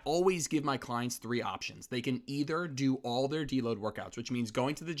I always give my clients 3 options. They can either do all their deload workouts, which means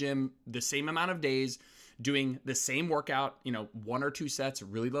going to the gym the same amount of days, doing the same workout, 1 or 2 sets,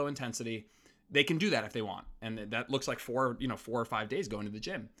 really low intensity. They can do that if they want. And that looks like 4 or 5 days going to the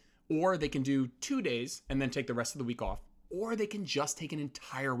gym. Or they can do 2 days and then take the rest of the week off. Or they can just take an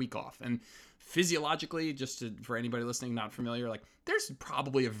entire week off. And physiologically, for anybody listening not familiar, like there's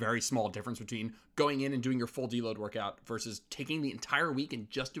probably a very small difference between going in and doing your full deload workout versus taking the entire week and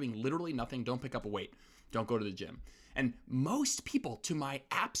just doing literally nothing. Don't pick up a weight. Don't go to the gym. And most people, to my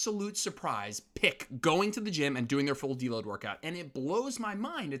absolute surprise, pick going to the gym and doing their full deload workout. And it blows my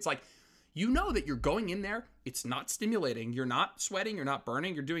mind. It's like, that you're going in there, it's not stimulating, you're not sweating, you're not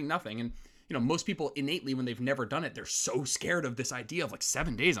burning, you're doing nothing. And most people innately, when they've never done it, they're so scared of this idea of like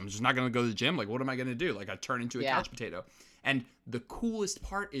 7 days, I'm just not going to go to the gym. Like, what am I going to do? Like, I turn into a couch potato. And the coolest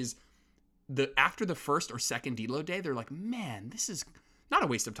part is after the first or second deload day, they're like, man, this is not a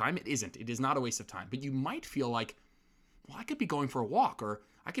waste of time. It isn't. It is not a waste of time. But you might feel like, well, I could be going for a walk, or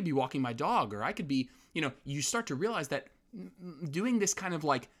I could be walking my dog, or I could be, you start to realize that doing this kind of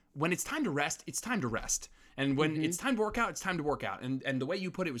like, when it's time to rest, it's time to rest. And when it's time to work out, it's time to work out. And the way you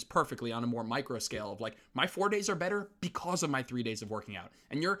put it was perfectly on a more micro scale of like, my 4 days are better because of my 3 days of working out.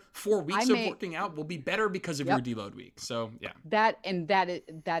 And your 4 weeks of working out will be better because of your deload week. So yeah.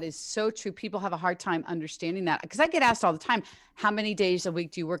 That is so true. People have a hard time understanding that, because I get asked all the time, how many days a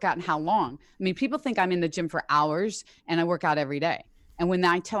week do you work out and how long? I mean, people think I'm in the gym for hours and I work out every day. And when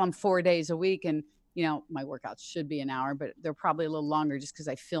I tell them 4 days a week, and my workouts should be an hour, but they're probably a little longer just because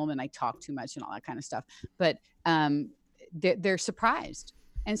I film and I talk too much and all that kind of stuff. But they're surprised.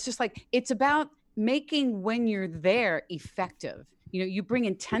 And it's just like, it's about making when you're there effective. You bring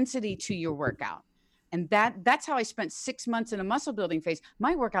intensity to your workout. And that's how I spent 6 months in a muscle building phase.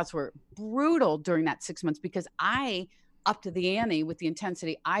 My workouts were brutal during that 6 months because I upped the ante with the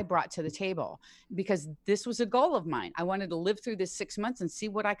intensity I brought to the table, because this was a goal of mine. I wanted to live through this 6 months and see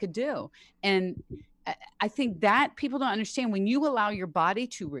what I could do. And I think that people don't understand, when you allow your body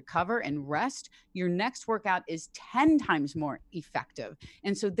to recover and rest, your next workout is 10 times more effective.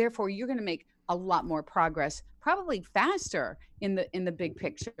 And so therefore you're going to make a lot more progress, probably faster in the big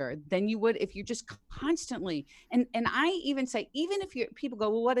picture than you would if you just constantly. And I even say, even if people go,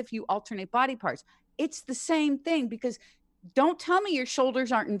 well, what if you alternate body parts? It's the same thing, because don't tell me your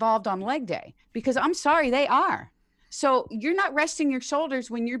shoulders aren't involved on leg day, because I'm sorry, they are. So you're not resting your shoulders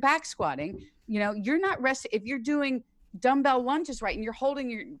when you're back squatting. You're not resting if you're doing dumbbell lunges, right? And you're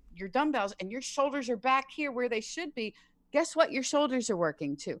holding your dumbbells and your shoulders are back here where they should be. Guess what? Your shoulders are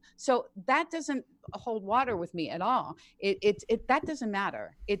working too. So that doesn't hold water with me at all. That doesn't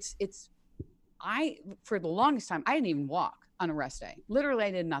matter. For the longest time, I didn't even walk on a rest day. Literally,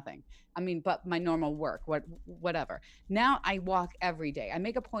 I did nothing. But my normal work, whatever. Now I walk every day. I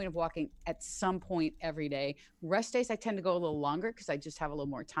make a point of walking at some point every day. Rest days, I tend to go a little longer because I just have a little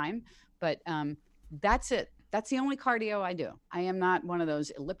more time. But that's it. That's the only cardio I do. I am not one of those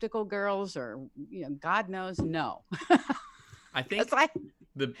elliptical girls or, God knows, no. I think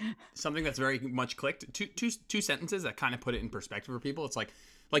something that's very much clicked, two sentences that kind of put it in perspective for people. It's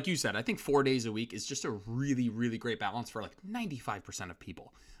like you said, I think 4 days a week is just a really, really great balance for like 95% of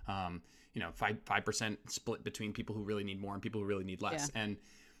people. 5% split between people who really need more and people who really need less. Yeah. And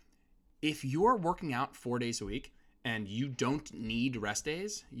if you're working out 4 days a week and you don't need rest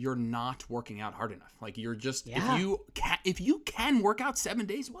days, you're not working out hard enough. Like you're just, if you can work out 7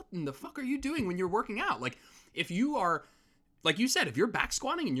 days, what in the fuck are you doing when you're working out? Like if you are, like you said, if you're back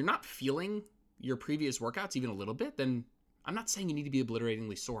squatting and you're not feeling your previous workouts even a little bit, then I'm not saying you need to be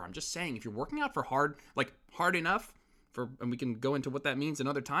obliteratingly sore. I'm just saying if you're working out for hard enough and we can go into what that means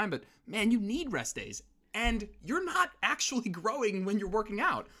another time, but man, you need rest days. And you're not actually growing when you're working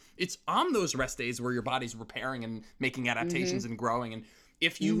out. It's on those rest days where your body's repairing and making adaptations and growing. And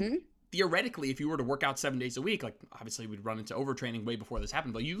if you, theoretically, if you were to work out 7 days a week, like obviously we'd run into overtraining way before this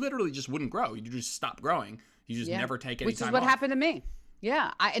happened, but you literally just wouldn't grow. You just stop growing. You just never take any time off. Which is what happened to me.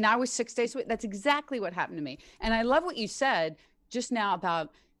 Yeah. I was 6 days a week. That's exactly what happened to me. And I love what you said just now about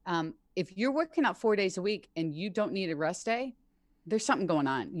if you're working out 4 days a week and you don't need a rest day, there's something going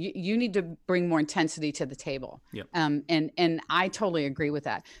on. You need to bring more intensity to the table. Yep. And I totally agree with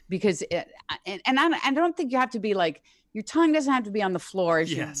that, because I don't think you have to be like, your tongue doesn't have to be on the floor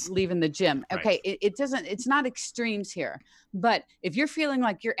as you're leaving the gym. Okay. Right. It's not extremes here, but if you're feeling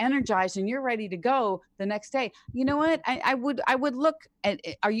like you're energized and you're ready to go the next day, you know what? I would look at,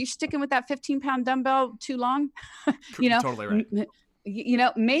 are you sticking with that 15-pound dumbbell too long? Totally right.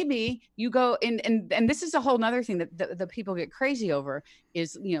 Maybe you go and this is a whole nother thing that the people get crazy over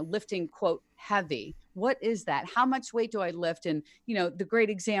is, lifting, quote, heavy. What is that? How much weight do I lift? And, the great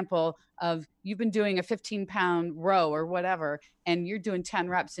example of you've been doing a 15-pound row or whatever, and you're doing 10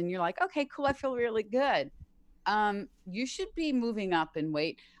 reps and you're like, okay, cool. I feel really good. You should be moving up in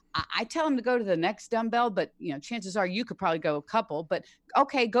weight. I tell them to go to the next dumbbell, but chances are you could probably go a couple, but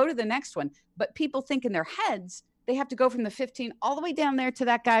okay, go to the next one. But people think in their heads, they have to go from the 15 all the way down there to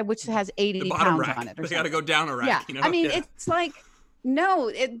that guy, which has 80 pounds rack on it. They got to go down a rack. Yeah. It's like,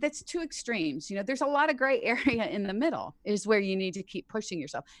 no, that's two extremes. There's a lot of gray area in the middle is where you need to keep pushing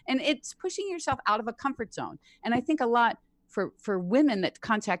yourself. And it's pushing yourself out of a comfort zone. And I think a lot for women that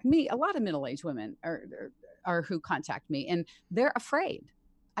contact me, a lot of middle-aged women are who contact me, and they're afraid.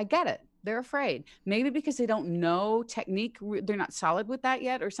 I get it. They're afraid, maybe because they don't know technique. They're not solid with that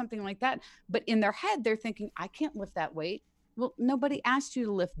yet or something like that. But in their head, they're thinking, I can't lift that weight. Well, nobody asked you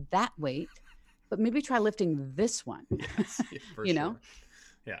to lift that weight, but maybe try lifting this one, yes, for sure.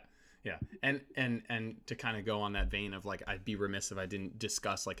 Yeah. Yeah. And to kind of go on that vein of like, I'd be remiss if I didn't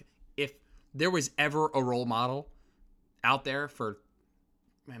discuss, like, if there was ever a role model out there for,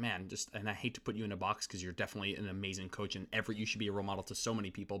 man, and I hate to put you in a box because you're definitely an amazing coach and you should be a role model to so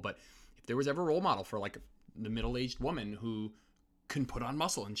many people. But if there was ever a role model for like the middle-aged woman who can put on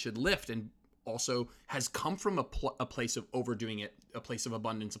muscle and should lift and also has come from a place of overdoing it, a place of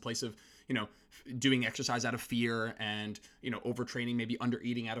abundance, a place of, doing exercise out of fear and, overtraining, maybe under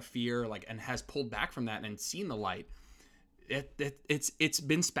eating out of fear, like, and has pulled back from that and seen the light. It's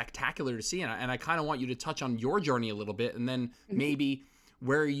been spectacular to see. And I kind of want you to touch on your journey a little bit, and then maybe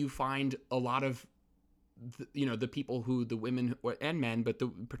where you find a lot of, the people who, the women and men, but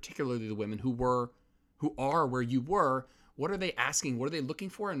particularly the women who are where you were. What are they asking? What are they looking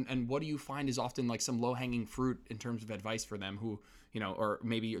for? And what do you find is often like some low hanging fruit in terms of advice for them who, or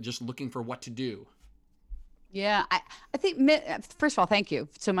maybe you're just looking for what to do? Yeah, I think, first of all, thank you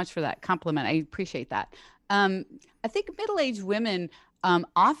so much for that compliment. I appreciate that. I think middle-aged women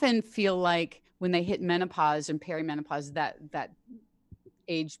often feel like when they hit menopause and perimenopause, that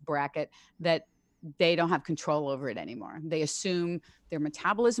age bracket, that they don't have control over it anymore. They assume their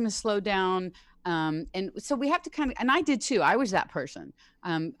metabolism is slowed down. And so we have to kind of, and I did too. I was that person.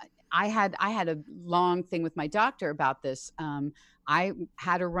 I had a long thing with my doctor about this. I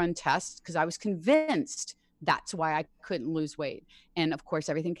had to run tests because I was convinced that's why I couldn't lose weight. And of course,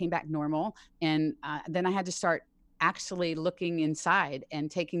 everything came back normal. And then I had to start actually looking inside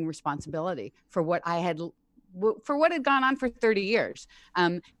and taking responsibility for what had gone on for 30 years.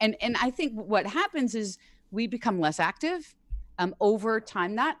 And I think what happens is we become less active over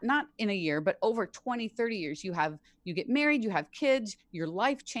time, not in a year, but over 20, 30 years. You get married, you have kids, your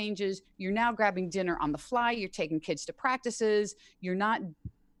life changes. You're now grabbing dinner on the fly. You're taking kids to practices. You're not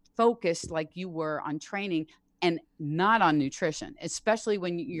focused like you were on training and not on nutrition, especially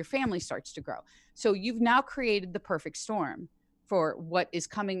when your family starts to grow. So you've now created the perfect storm for what is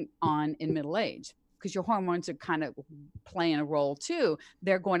coming on in middle age, because your hormones are kind of playing a role too.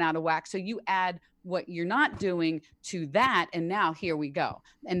 They're going out of whack. So you add what you're not doing to that, and now here we go.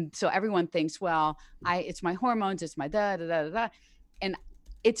 And so everyone thinks, well, it's my hormones, it's my da da da da, and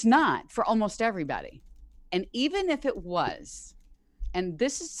it's not for almost everybody. And even if it was, and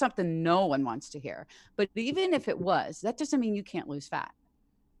this is something no one wants to hear, but even if it was, that doesn't mean you can't lose fat.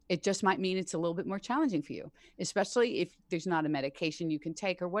 It just might mean it's a little bit more challenging for you, especially if there's not a medication you can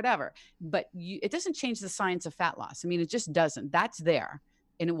take or whatever. But it doesn't change the science of fat loss. I mean, it just doesn't. That's there,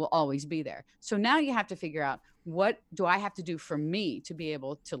 and it will always be there. So now you have to figure out, what do I have to do for me to be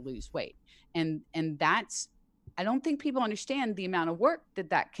able to lose weight? And that's, I don't think people understand the amount of work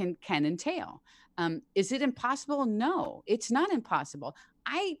that can entail. Is it impossible? No, it's not impossible.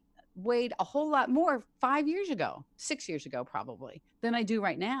 I weighed a whole lot more 5 years ago, 6 years ago, probably, than I do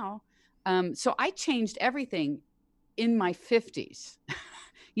right now. So I changed everything in my 50s,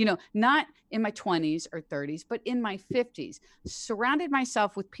 not in my 20s or 30s, but in my 50s, surrounded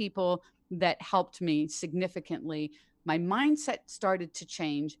myself with people that helped me significantly. My mindset started to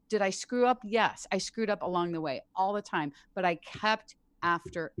change. Did I screw up? Yes, I screwed up along the way all the time, but I kept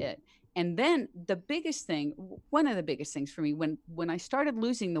after it. And then one of the biggest things for me, when I started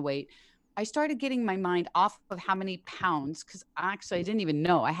losing the weight, I started getting my mind off of how many pounds, because actually I didn't even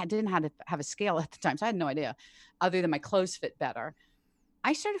know. Didn't have a scale at the time, so I had no idea, other than my clothes fit better.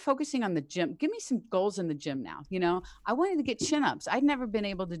 I started focusing on the gym. Give me some goals in the gym now. I wanted to get chin-ups. I'd never been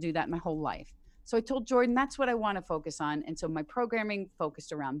able to do that in my whole life. So I told Jordan, that's what I want to focus on. And so my programming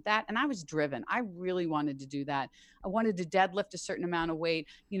focused around that. And I was driven. I really wanted to do that. I wanted to deadlift a certain amount of weight.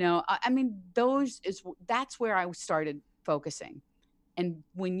 That's where I started focusing. And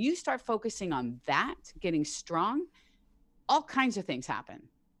when you start focusing on that, getting strong, all kinds of things happen.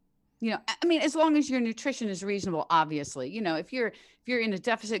 As long as your nutrition is reasonable, obviously, if you're in a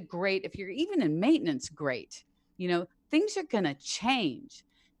deficit, great. If you're even in maintenance, great. Things are going to change.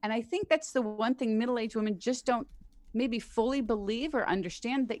 And I think that's the one thing middle-aged women just don't maybe fully believe or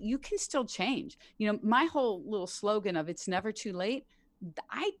understand, that you can still change. My whole little slogan of "it's never too late,"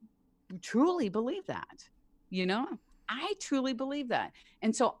 I truly believe that. I truly believe that.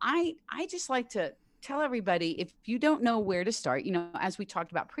 And so I just like to tell everybody, if you don't know where to start, as we talked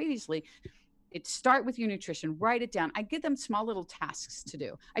about previously, start with your nutrition, write it down. I give them small little tasks to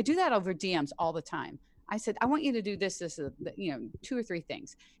do. I do that over DMs all the time. I said, I want you to do this, 2 or 3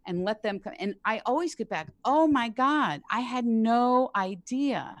 things, and let them come. And I always get back, oh my God, I had no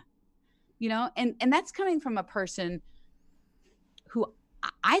idea, and that's coming from a person who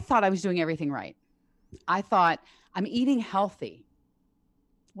I thought I was doing everything right. I thought, I'm eating healthy.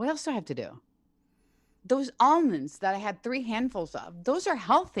 What else do I have to do? Those almonds that I had 3 handfuls of, those are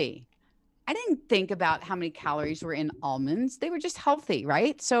healthy. I didn't think about how many calories were in almonds. They were just healthy,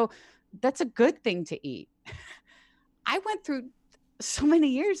 right? So that's a good thing to eat. I went through so many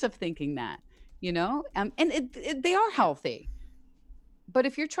years of thinking that, and they are healthy. But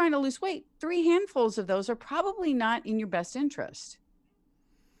if you're trying to lose weight, 3 handfuls of those are probably not in your best interest.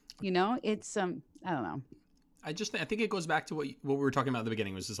 It's, I don't know. I think it goes back to what we were talking about at the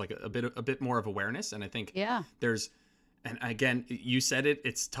beginning, was just like a bit more of awareness. And I think and again, you said it,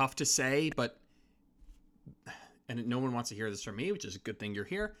 it's tough to say, and no one wants to hear this from me, which is a good thing you're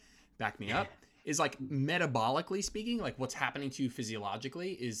here. Back me up. Is like, metabolically speaking, like what's happening to you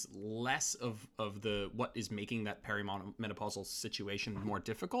physiologically is less of what is making that perimenopausal situation more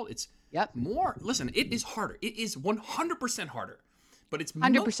difficult. It's more, listen, it is harder. It is 100% harder, but it's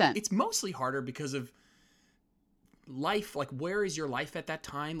 100%. It's mostly harder because of life, like where is your life at that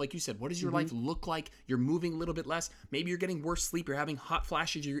time? Like you said, what does your life look like? You're moving a little bit less. Maybe you're getting worse sleep. You're having hot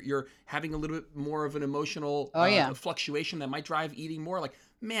flashes. You're having a little bit more of an emotional fluctuation that might drive eating more. Like,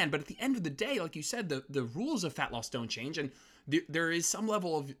 man, but at the end of the day, like you said, the rules of fat loss don't change. And there is some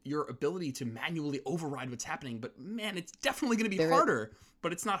level of your ability to manually override what's happening. But man, it's definitely going to be harder,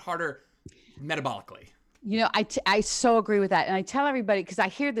 but it's not harder metabolically. You know, I so agree with that. And I tell everybody, because I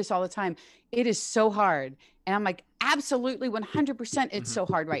hear this all the time, it is so hard. And I'm like, absolutely, 100% it's so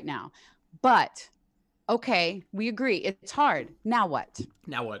hard right now. But, okay, we agree. It's hard. Now what?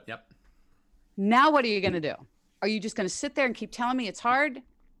 Now what? Yep. Now what are you going to do? Are you just going to sit there and keep telling me it's hard?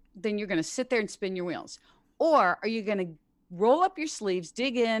 Then you're going to sit there and spin your wheels. Or are you going to roll up your sleeves,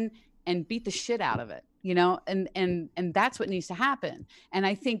 dig in, and beat the shit out of it? You know, and that's what needs to happen. And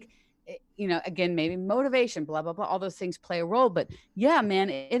I think, you know, again, maybe motivation, blah, blah, blah, all those things play a role. But yeah, man,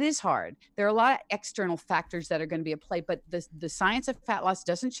 it is hard. There are a lot of external factors that are going to be at play, but the science of fat loss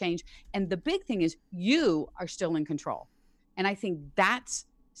doesn't change. And the big thing is you are still in control. And I think that's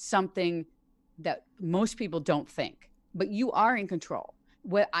something that most people don't think, but you are in control.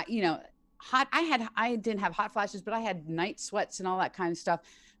 What I didn't have hot flashes, but I had night sweats and all that kind of stuff.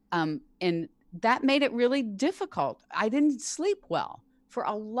 And that made it really difficult. I didn't sleep well for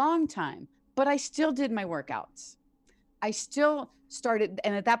a long time, but I still did my workouts. I still started,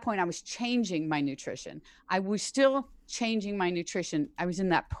 and at that point I was changing my nutrition. I was still changing my nutrition. I was in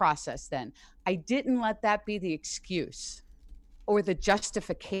that process then. I didn't let that be the excuse or the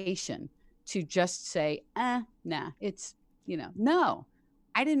justification to just say, nah, it's, you know, no,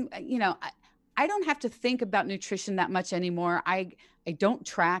 I didn't, you know, I don't have to think about nutrition that much anymore. I don't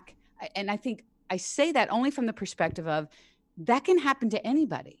track. And I think I say that only from the perspective of, that can happen to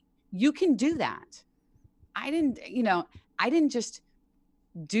anybody. You can do that. I didn't just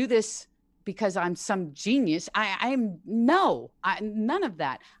do this because I'm some genius. None of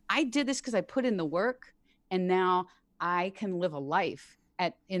that. I did this because I put in the work, and now I can live a life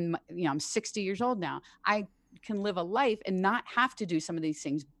I'm 60 years old now. I can live a life and not have to do some of these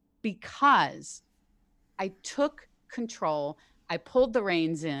things because I took control. I pulled the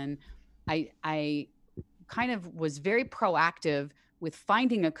reins in. I kind of was very proactive with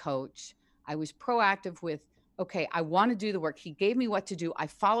finding a coach. I was proactive with, okay, I want to do the work. He gave me what to do. I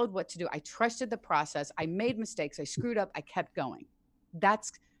followed what to do. I trusted the process. I made mistakes. I screwed up. I kept going.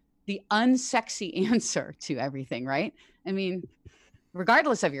 That's the unsexy answer to everything, right? I mean,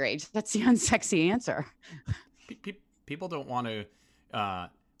 regardless of your age, that's the unsexy answer. People don't want to,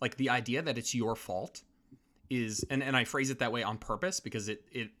 like the idea that it's your fault is, and I phrase it that way on purpose because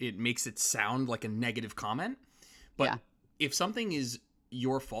it makes it sound like a negative comment. But if something is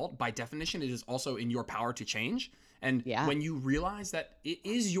your fault, by definition, it is also in your power to change. And when you realize that it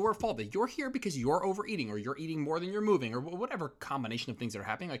is your fault, that you're here because you're overeating or you're eating more than you're moving or whatever combination of things that are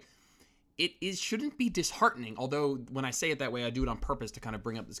happening, like shouldn't be disheartening. Although when I say it that way, I do it on purpose to kind of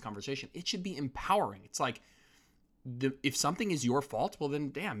bring up this conversation. It should be empowering. It's like, if something is your fault, well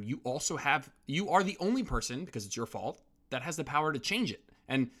then damn, you are the only person, because it's your fault, that has the power to change it.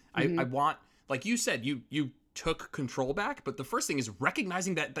 And I want, like you said, you took control back, but the first thing is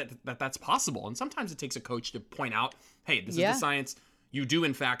recognizing that's possible. And sometimes it takes a coach to point out, hey, this is the science. You do,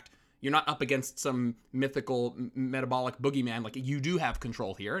 in fact, you're not up against some mythical metabolic boogeyman. Like, you do have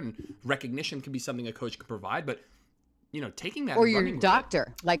control here, and recognition can be something a coach can provide. But, you know, taking that, or your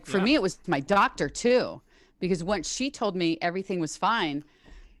doctor, like for me, it was my doctor too. Because once she told me everything was fine,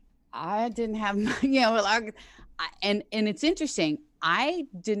 I didn't have, and it's interesting. I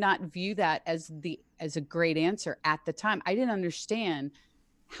did not view that as a great answer at the time. I didn't understand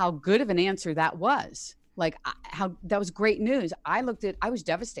how good of an answer that was. Like how that was great news. I was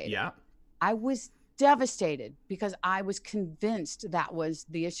devastated. Yeah. I was devastated because I was convinced that was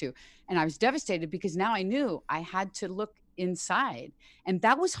the issue. And I was devastated because now I knew I had to look inside, and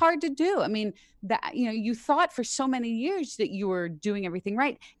that was hard to do. I mean, that, you know, you thought for so many years that you were doing everything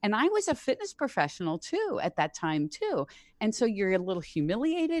right, and I was a fitness professional too at that time too, and so you're a little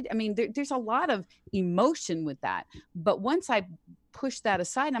humiliated. I mean, there's a lot of emotion with that, but once I pushed that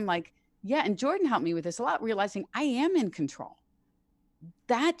aside, I'm like, yeah, and Jordan helped me with this a lot, realizing I am in control.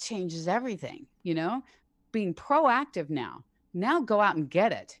 That changes everything, you know, being proactive now go out and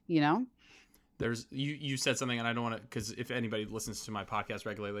get it, you know. There's you said something, and I don't want to, because if anybody listens to my podcast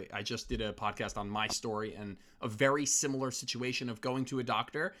regularly, I just did a podcast on my story and a very similar situation of going to a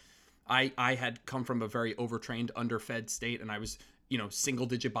doctor. I had come from a very overtrained, underfed state, and I was, you know, single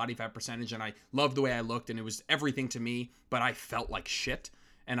digit body fat percentage, and I loved the way I looked, and it was everything to me, but I felt like shit.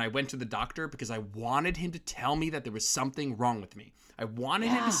 And I went to the doctor because I wanted him to tell me that there was something wrong with me. I wanted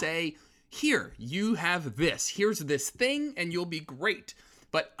him to say, here, you have this. Here's this thing, and you'll be great.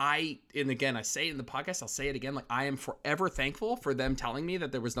 But and again, I say it in the podcast, I'll say it again, like I am forever thankful for them telling me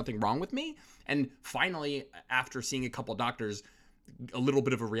that there was nothing wrong with me. And finally, after seeing a couple doctors, a little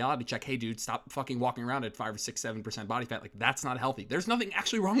bit of a reality check. Hey, dude, stop fucking walking around at 5 or 6, 7% body fat. Like, that's not healthy. There's nothing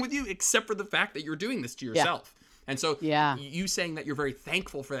actually wrong with you except for the fact that you're doing this to yourself. And so you saying that you're very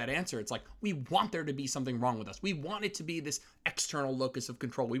thankful for that answer, it's like, we want there to be something wrong with us. We want it to be this external locus of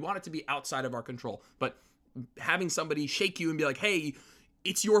control. We want it to be outside of our control. But having somebody shake you and be like, hey,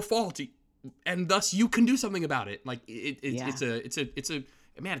 it's your fault, and thus you can do something about it. Like it's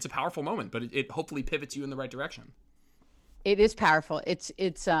a powerful moment, but it hopefully pivots you in the right direction. It is powerful.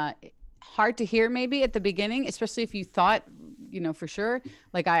 It's hard to hear maybe at the beginning, especially if you thought, for sure.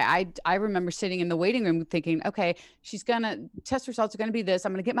 Like I remember sitting in the waiting room thinking, okay, test results are going to be this.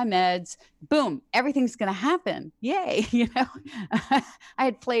 I'm going to get my meds. Boom. Everything's going to happen. Yay. I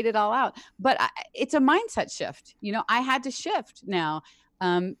had played it all out, but it's a mindset shift. I had to shift now.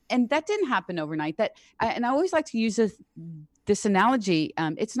 And that didn't happen overnight. And I always like to use this analogy.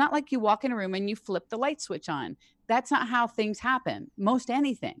 It's not like you walk in a room and you flip the light switch on. That's not how things happen. Most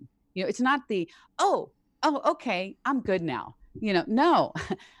anything, it's not okay, I'm good now. No,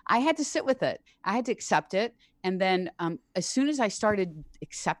 I had to sit with it. I had to accept it. And then as soon as I started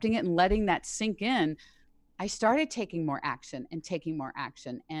accepting it and letting that sink in, I started taking more action. And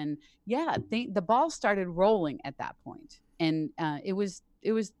the ball started rolling at that point. And it was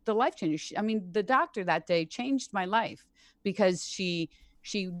the life changer. I mean, the doctor that day changed my life because she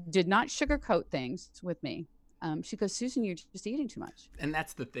did not sugarcoat things with me. She goes, Susan, you're just eating too much. And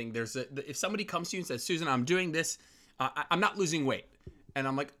that's the thing. If somebody comes to you and says, Susan, I'm doing this, I'm not losing weight. And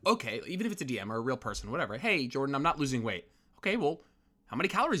I'm like, okay, even if it's a DM or a real person, whatever. Hey, Jordan, I'm not losing weight. Okay, well, how many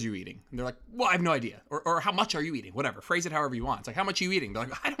calories are you eating? And they're like, well, I have no idea. Or how much are you eating? Whatever. Phrase it however you want. It's like, how much are you eating? They're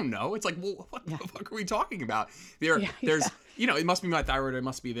like, I don't know. It's like, well, what the fuck are we talking about? There's, it must be my thyroid. Or it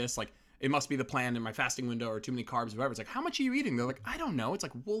must be this. Like, it must be the plan in my fasting window or too many carbs, whatever. It's like, how much are you eating? They're like, I don't know. It's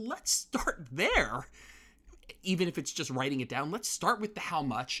like, well, let's start there. Even if it's just writing it down, let's start with the how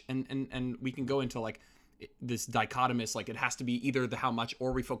much, and we can go into like this dichotomous, like it has to be either the how much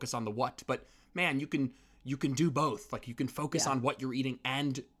or we focus on the what. But man, you can do both. Like you can focus on what you're eating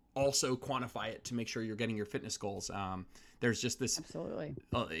and also quantify it to make sure you're getting your fitness goals. There's just this, absolutely,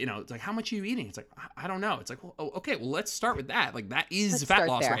 it's like, how much are you eating? It's like, I don't know. It's like, well, okay, well, let's start with that. Like that is fat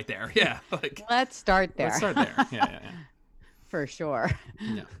loss right there. Yeah. Like let's start there. Yeah. For sure.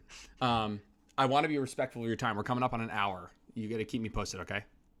 Yeah. I want to be respectful of your time. We're coming up on an hour. You got to keep me posted, okay?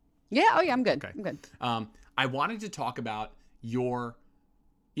 Yeah. Oh, yeah. I'm good. Okay. I'm good. I wanted to talk about your,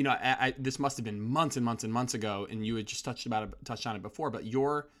 this must have been months and months and months ago, and you had just touched on it before, but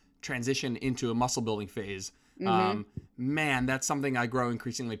your transition into a muscle building phase. Mm-hmm. Man, that's something I grow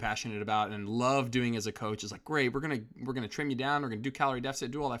increasingly passionate about and love doing as a coach. It's like, great, we're gonna trim you down. We're gonna do calorie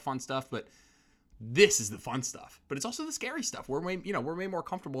deficit, do all that fun stuff, but this is the fun stuff, but it's also the scary stuff. We're way more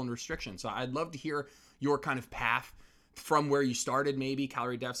comfortable in restriction. So I'd love to hear your kind of path from where you started, maybe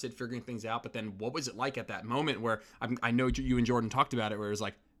calorie deficit, figuring things out. But then what was it like at that moment where I know you and Jordan talked about it, where it was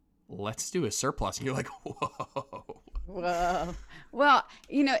like, let's do a surplus. And you're like, whoa. Well,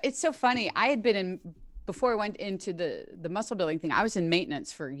 it's so funny. I had been before I went into the muscle building thing, I was in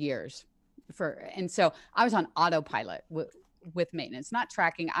maintenance for years and so I was on autopilot with maintenance, not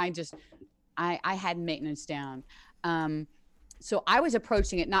tracking. I had maintenance down. So I was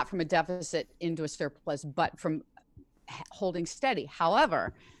approaching it not from a deficit into a surplus, but from holding steady.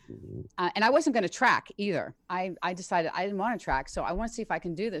 However, and I wasn't going to track either. I decided I didn't want to track. So I want to see if I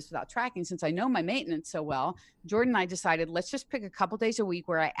can do this without tracking. Since I know my maintenance so well, Jordan and I decided, let's just pick a couple days a week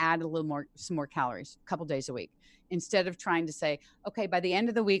where I add some more calories, a couple days a week, instead of trying to say, okay, by the end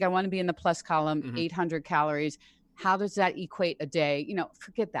of the week, I want to be in the plus column, 800 calories. How does that equate a day?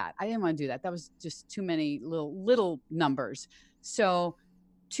 Forget that. I didn't want to do that. That was just too many little numbers. So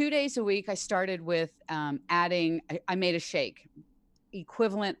 2 days a week, I started with adding, I made a shake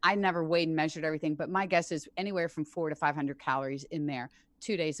equivalent. I never weighed and measured everything, but my guess is anywhere from 400 to 500 calories in there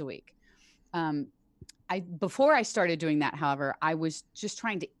 2 days a week. Before I started doing that, however, I was just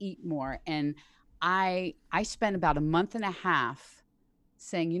trying to eat more. And I spent about a month and a half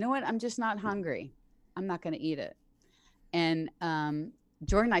saying, you know what? I'm just not hungry. I'm not going to eat it. And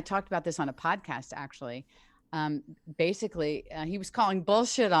Jordan and I talked about this on a podcast, actually. Basically, he was calling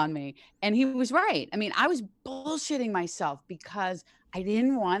bullshit on me. And he was right. I mean, I was bullshitting myself because I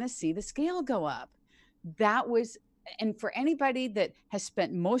didn't want to see the scale go up. And for anybody that has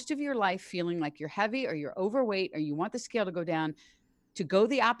spent most of your life feeling like you're heavy or you're overweight or you want the scale to go down, to go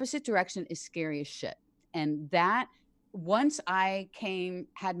the opposite direction is scary as shit. And that once I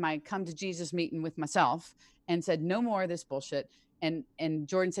had my come to Jesus meeting with myself and said, no more of this bullshit. And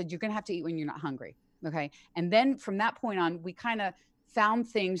Jordan said, you're going to have to eat when you're not hungry. Okay. And then from that point on, we kind of found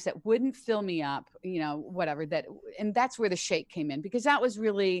things that wouldn't fill me up, whatever and that's where the shake came in, because that was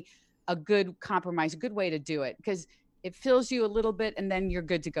really a good compromise, a good way to do it, because it fills you a little bit and then you're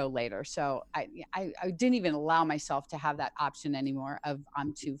good to go later. So I didn't even allow myself to have that option anymore of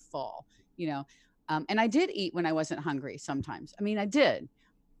I'm too full, and I did eat when I wasn't hungry sometimes. I mean, I did.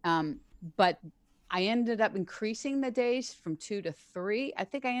 But I ended up increasing the days from 2 to 3. I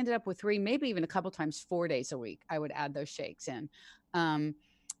think I ended up with 3, maybe even a couple times 4 days a week. I would add those shakes in.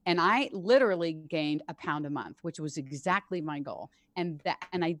 And I literally gained a pound a month, which was exactly my goal. And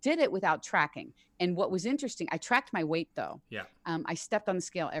I did it without tracking. And what was interesting, I tracked my weight though. Yeah. I stepped on the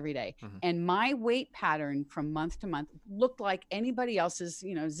scale every day. Mm-hmm. And my weight pattern from month to month looked like anybody else's,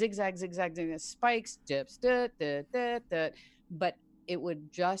 zigzag, spikes, dips, but it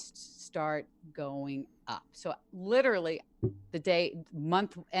would just start going up. So literally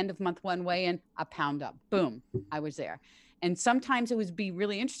end of month 1 weigh in, a pound up, boom, I was there. And sometimes it would be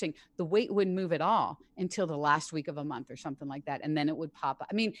really interesting. The weight wouldn't move at all until the last week of a month or something like that. And then it would pop up.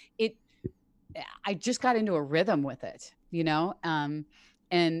 I mean, I just got into a rhythm with it,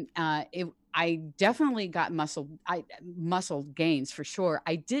 I definitely got muscle gains for sure.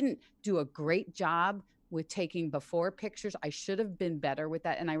 I didn't do a great job with taking before pictures. I should have been better with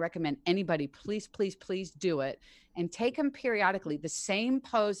that. And I recommend anybody, please, please, please do it and take them periodically, the same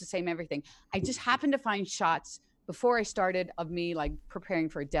pose, the same everything. I just happened to find shots before I started of me like preparing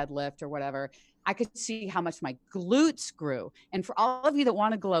for a deadlift or whatever. I could see how much my glutes grew. And for all of you that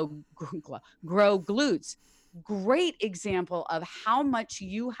want to grow glutes, great example of how much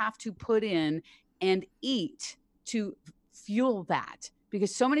you have to put in and eat to fuel that.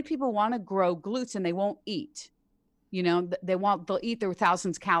 Because so many people want to grow glutes and they won't eat. They'll eat their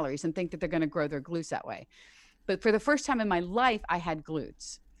thousands of calories and think that they're going to grow their glutes that way. But for the first time in my life, I had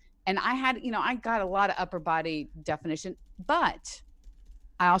glutes. And I had, I got a lot of upper body definition, but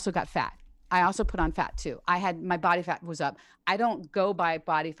I also got fat. I also put on fat too. My body fat was up. I don't go by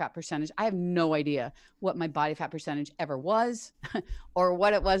body fat percentage. I have no idea what my body fat percentage ever was or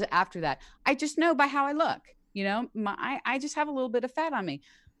what it was after that. I just know by how I look. I just have a little bit of fat on me.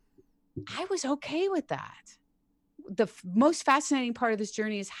 I was okay with that. The most fascinating part of this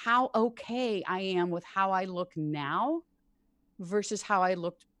journey is how okay I am with how I look now versus how I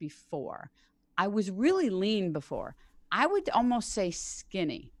looked before. I was really lean before. I would almost say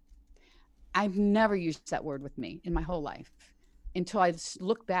skinny. I've never used that word with me in my whole life until I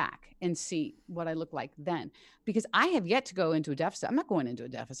look back and see what I look like then, because I have yet to go into a deficit. I'm not going into a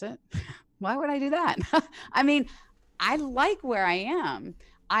deficit. Why would I do that? I mean, I like where I am.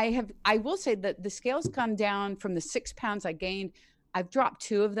 I will say that the scales come down from the 6 pounds I gained. I've dropped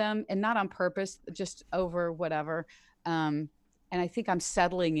 2 of them, and not on purpose, just over whatever. And I think I'm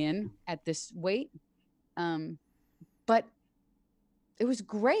settling in at this weight. But it was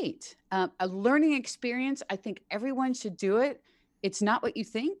great. A learning experience. I think everyone should do it. It's not what you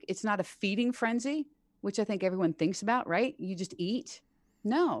think. It's not a feeding frenzy, which I think everyone thinks about, right? You just eat.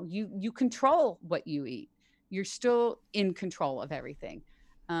 No, you control what you eat. You're still in control of everything.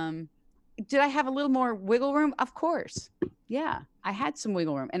 Did I have a little more wiggle room? Of course. Yeah, I had some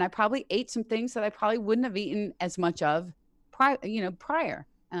wiggle room, and I probably ate some things that I probably wouldn't have eaten as much of prior.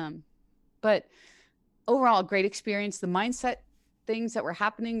 But overall, a great experience. The mindset things that were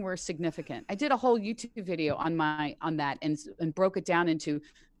happening were significant. I did a whole YouTube video on that and broke it down into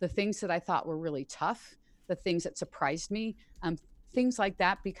the things that I thought were really tough, the things that surprised me, things like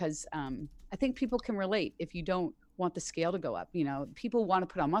that, because I think people can relate. If you don't want the scale to go up, people want to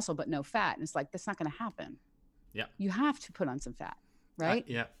put on muscle but no fat, and it's like, that's not going to happen. Yeah, you have to put on some fat, right?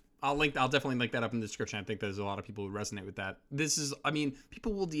 Yeah. I'll definitely link that up in the description. I think there's a lot of people who resonate with that.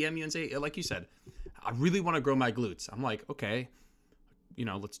 People will DM you and say, like you said, I really want to grow my glutes. I'm like, okay,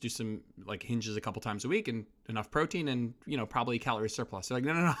 let's do some like hinges a couple times a week and enough protein and, probably calorie surplus. They're like,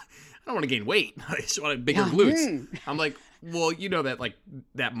 no, I don't want to gain weight. I just want bigger glutes. I'm like, well, that like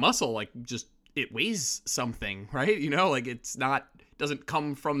that muscle, like just it weighs something, right? Like it's not, doesn't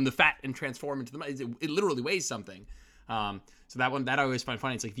come from the fat and transform into the, it literally weighs something. So that I always find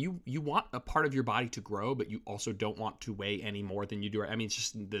funny. It's like, if you want a part of your body to grow, but you also don't want to weigh any more than you do. I mean,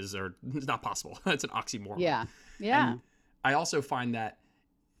 it's not possible. It's an oxymoron. Yeah. Yeah. And I also find that,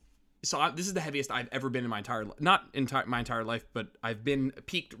 this is the heaviest I've ever been in my entire life, but I've been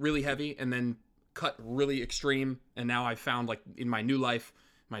peaked really heavy and then cut really extreme. And now I've found, like, in my new life,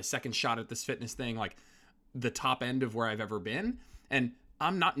 my second shot at this fitness thing, like the top end of where I've ever been. And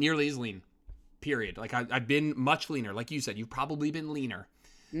I'm not nearly as lean. period. Like I've been much leaner. Like you said, you've probably been leaner.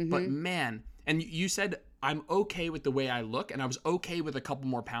 But man, and you said I'm okay with the way I look, and I was okay with a couple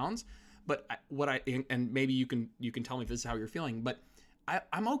more pounds. But and maybe you can tell me if this is how you're feeling, but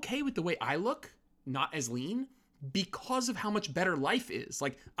I'm okay with the way I look, not as lean, because of how much better life is.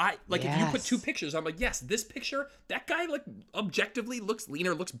 Like if you put two pictures, I'm like, yes, this picture, that guy like objectively looks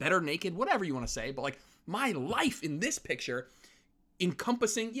leaner, looks better naked, whatever you want to say. But like my life in this picture,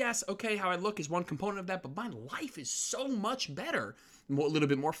 encompassing, yes, okay, how I look is one component of that, but my life is so much better. A little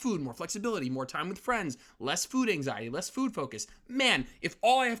bit more food, more flexibility, more time with friends, less food anxiety, less food focus. Man, if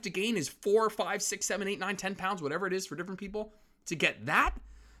all I have to gain is 4, 5, 6, 7, 8, 9, 10 pounds, whatever it is for different people, to get that,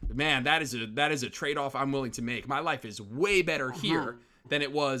 man, that is a trade-off I'm willing to make. My life is way better here than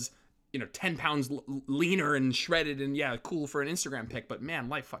it was, 10 pounds leaner and shredded and cool for an Instagram pic. But man,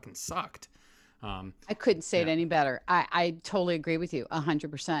 life fucking sucked. I couldn't say it any better. I totally agree with you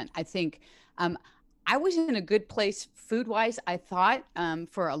 100%. I think I was in a good place food-wise, I thought,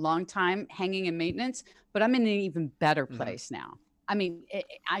 for a long time, hanging in maintenance, but I'm in an even better place now. I mean,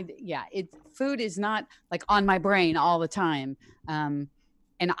 food is not like on my brain all the time.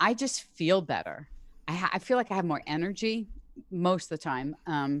 And I just feel better. I feel like I have more energy most of the time.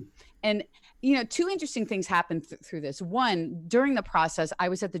 And, two interesting things happened through this. One, during the process, I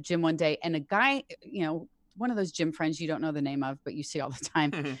was at the gym one day and a guy, one of those gym friends you don't know the name of, but you see all the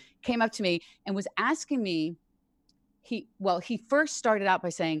time, came up to me and was asking me, he first started out by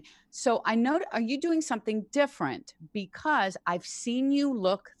saying, so I know, are you doing something different? Because I've seen you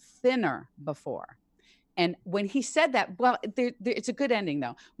look thinner before. And when he said that, it's a good ending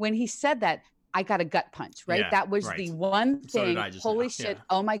though. When he said that, I got a gut punch, right? That was the one thing, holy shit,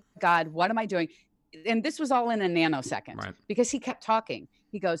 oh my God, what am I doing? And this was all in a nanosecond because he kept talking.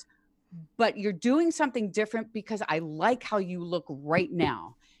 He goes, but you're doing something different because I like how you look right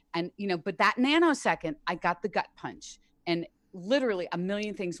now. And, but that nanosecond, I got the gut punch and literally a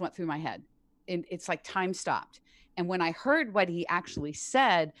million things went through my head and it's like time stopped. And when I heard what he actually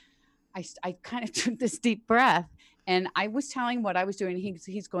said, I kind of took this deep breath and I was telling what I was doing.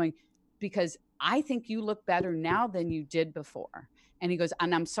 He's going, because I think you look better now than you did before. And he goes,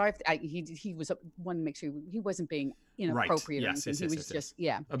 and I'm sorry if he was wanting to make sure he wasn't being inappropriate or anything. He was just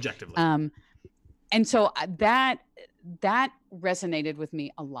objectively. And so that resonated with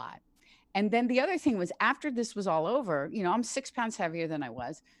me a lot. And then the other thing was after this was all over, I'm 6 pounds heavier than I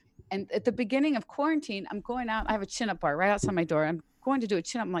was. And at the beginning of quarantine, I'm going out. I have a chin-up bar right outside my door. I'm going to do a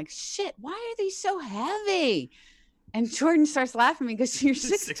chin-up. I'm like, shit, why are these so heavy? And Jordan starts laughing at me because you're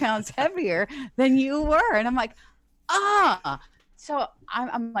 6 pounds heavier than you were. And I'm like, So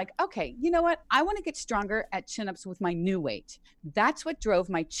I'm like, okay, you know what? I want to get stronger at chin-ups with my new weight. That's what drove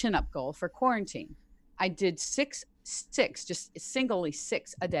my chin-up goal for quarantine. I did six, just singly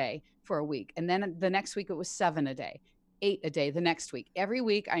 6 a day for a week. And then the next week it was 7 a day, 8 a day the next week. Every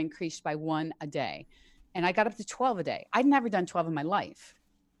week I increased by 1 a day. And I got up to 12 a day. I'd never done 12 in my life,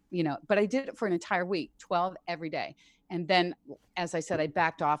 but I did it for an entire week, 12 every day. And then, as I said, I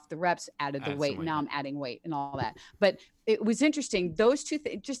backed off the reps, added the weight. And now I'm adding weight and all that. But it was interesting. Those two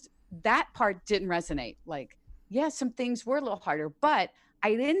things, just that part didn't resonate. Like, some things were a little harder, but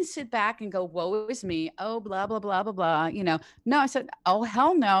I didn't sit back and go, woe is me. Oh, blah, blah, blah, blah, blah. No, I said, oh,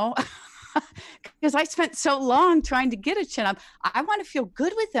 hell no. Because I spent so long trying to get a chin up. I want to feel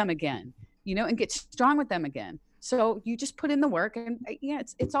good with them again, and get strong with them again. So you just put in the work and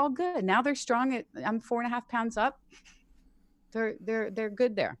it's all good. Now they're strong. I'm 4.5 pounds up. They're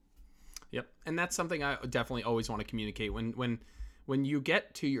good there. Yep. And that's something I definitely always want to communicate when you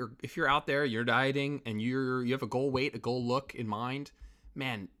get to if you're out there, you're dieting and you have a goal weight, a goal look in mind,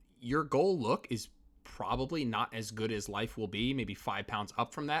 man, your goal look is probably not as good as life will be, maybe 5 pounds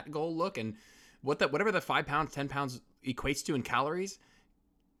up from that goal look. And whatever the 5 pounds, 10 pounds equates to in calories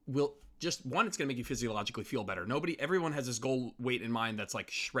will just, one, it's going to make you physiologically feel better. Everyone has this goal weight in mind that's like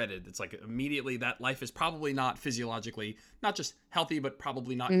shredded. It's like immediately that life is probably not physiologically, not just healthy, but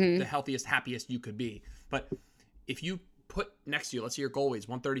probably not the healthiest, happiest you could be. But if you put next to you, let's say your goal weight is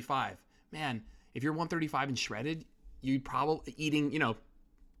 135, man, if you're 135 and shredded, you'd probably eating,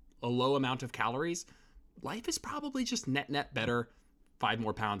 a low amount of calories. Life is probably just net better, 5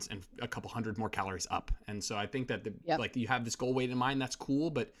 more pounds and a couple hundred more calories up. And so I think that like you have this goal weight in mind, that's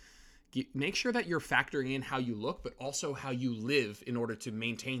cool, but make sure that you're factoring in how you look, but also how you live in order to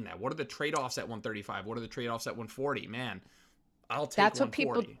maintain that. What are the trade-offs at 135? What are the trade-offs at 140? Man, I'll take That's 140.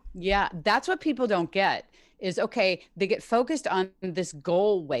 what people, yeah, that's what people don't get is, okay, they get focused on this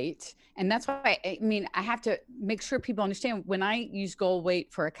goal weight. And that's why, I mean, I have to make sure people understand when I use goal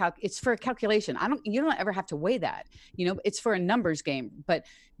weight for it's for a calculation. You don't ever have to weigh that, it's for a numbers game. But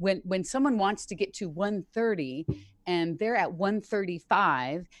when someone wants to get to 130 and they're at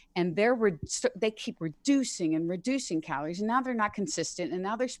 135 and they keep reducing and reducing calories, and now they're not consistent, and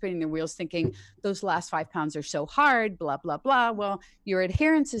now they're spinning their wheels thinking those last 5 pounds are so hard, blah blah blah. Well, your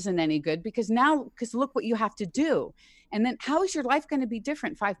adherence isn't any good because look what you have to do. And then how is your life going to be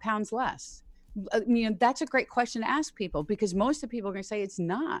different 5 pounds less? That's a great question to ask people, because most of the people are going to say it's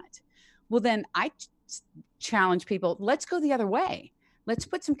not. Well, then I challenge people, let's go the other way. Let's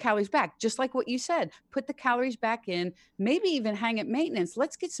put some calories back, just like what you said. Put the calories back in, maybe even hang at maintenance.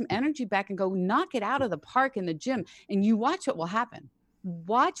 Let's get some energy back and go knock it out of the park in the gym. And you watch what will happen.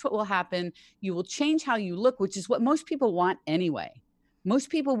 Watch what will happen. You will change how you look, which is what most people want anyway. Most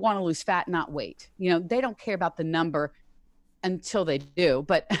people want to lose fat, not weight. They don't care about the number until they do.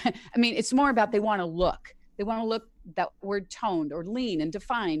 But I mean, it's more about they want to look. They want to look, that word toned or lean and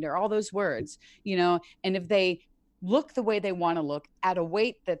defined or all those words, and if they look the way they want to look at a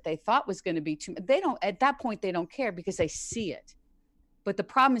weight that they thought was going to be too, at that point, they don't care because they see it. But the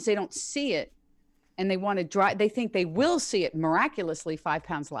problem is they don't see it, and they want to drive, they think they will see it miraculously 5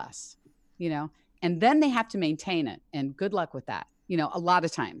 pounds less, and then they have to maintain it. And good luck with that, a lot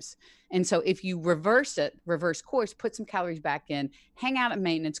of times. And so if you reverse course, put some calories back in, hang out at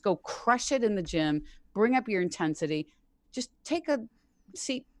maintenance, go crush it in the gym, bring up your intensity, just take a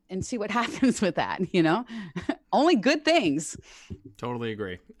seat and see what happens with that, only good things. Totally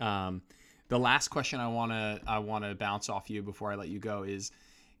agree. The last question I want to bounce off you before I let you go is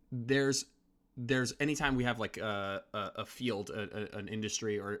there's anytime we have like a field, an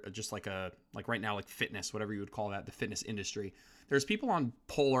industry, or just like right now, like fitness, whatever you would call that, the fitness industry, there's people on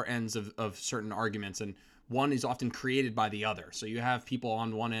polar ends of certain arguments, and one is often created by the other. So you have people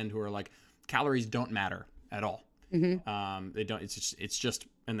on one end who are like, calories don't matter at all. Mm-hmm. They don't. It's just,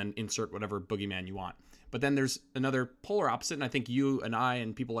 and then insert whatever boogeyman you want. But then there's another polar opposite, and I think you and I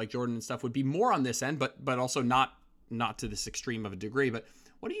and people like Jordan and stuff would be more on this end, but also not to this extreme of a degree. But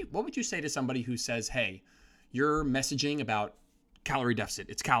what would you say to somebody who says, hey, you're messaging about calorie deficit,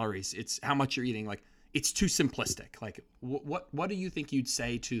 it's calories, it's how much you're eating, like it's too simplistic? Like what do you think you'd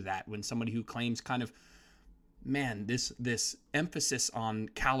say to that when somebody who claims kind of, man, this emphasis on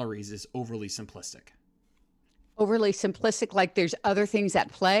calories is overly simplistic? Overly simplistic, like there's other things at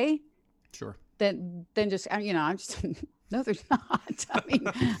play? Sure. Then just, I'm just, no, there's not. I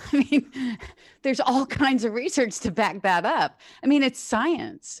mean, there's all kinds of research to back that up. I mean, it's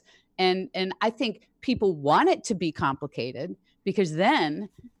science. And I think people want it to be complicated because then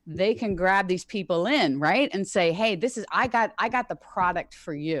they can grab these people in, right? And say, hey, I got the product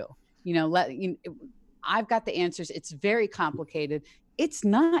for you. I've got the answers. It's very complicated. It's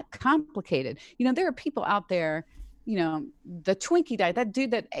not complicated. There are people out there, the Twinkie diet, that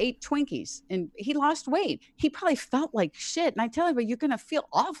dude that ate Twinkies and he lost weight. He probably felt like shit. And I tell everybody, you're going to feel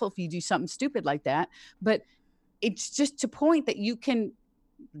awful if you do something stupid like that. But it's just to point that you can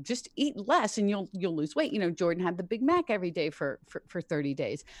just eat less and you'll lose weight. Jordan had the Big Mac every day for 30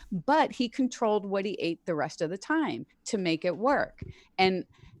 days, but he controlled what he ate the rest of the time to make it work. And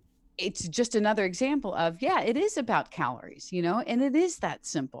it's just another example of, it is about calories, and it is that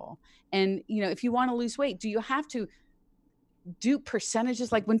simple. And, if you want to lose weight, do you have to do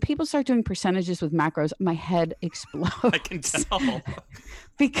percentages? Like when people start doing percentages with macros, my head explodes. I can tell.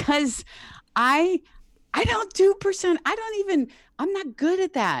 Because I don't do percent. I'm not good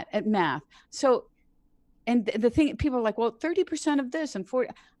at that, at math. So, and the thing, people are like, well, 30% of this and 40,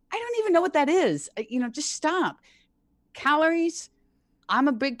 I don't even know what that is. Just stop. Calories. I'm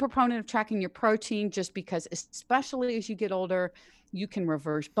a big proponent of tracking your protein just because, especially as you get older, you can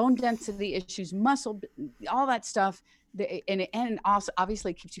reverse bone density issues, muscle, all that stuff. And also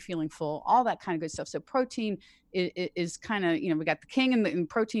obviously keeps you feeling full, all that kind of good stuff. So protein is kind of, we got the king and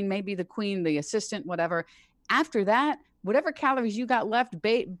protein, maybe the queen, the assistant, whatever. After that, whatever calories you got left,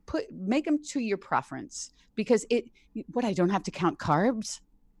 make them to your preference, because I don't have to count carbs.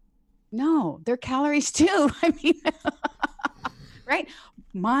 No, they're calories too. I mean, right?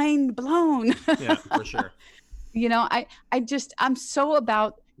 Mind blown. Yeah, for sure. I'm so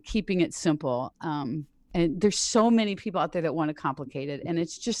about keeping it simple. And there's so many people out there that want to complicate it, and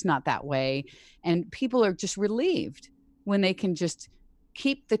it's just not that way. And people are just relieved when they can just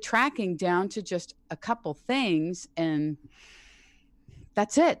keep the tracking down to just a couple things, and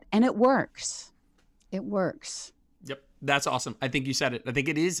that's it. And it works. It works. Yep. That's awesome. I think you said it. I think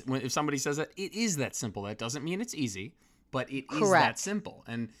it is. If somebody says that, it is that simple. That doesn't mean it's easy. but it is Correct. that simple.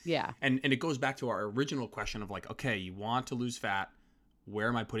 And it goes back to our original question of like, okay, you want to lose fat. Where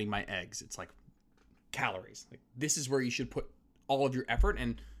am I putting my eggs? It's like calories. Like this is where you should put all of your effort,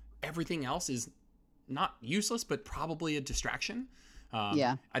 and everything else is not useless, but probably a distraction.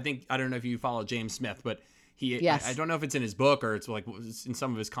 I don't know if you follow James Smith, but I don't know if it's in his book or it's like in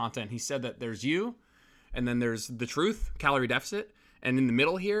some of his content. He said that there's you, and then there's the truth, calorie deficit. And in the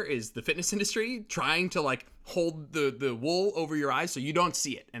middle here is the fitness industry trying to like hold the wool over your eyes so you don't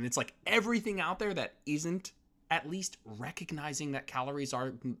see it. And it's like everything out there that isn't at least recognizing that calories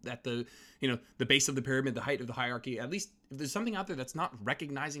are at the base of the pyramid, the height of the hierarchy. At least if there's something out there that's not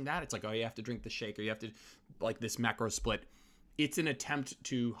recognizing that, it's like, oh, you have to drink the shake or you have to like this macro split. It's an attempt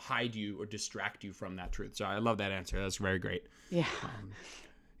to hide you or distract you from that truth. So I love that answer. That's very great. Yeah.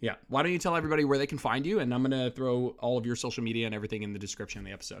 Yeah. Why don't you tell everybody where they can find you? And I'm going to throw all of your social media and everything in the description of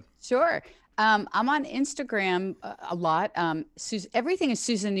the episode. Sure. I'm on Instagram a lot. Everything is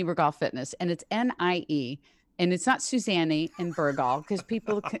Susan Niebergall Fitness, and it's NIE. And it's not Susanne in Bergall, because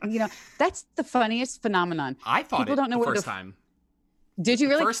people, that's the funniest phenomenon. I thought people don't know the where first time. Did you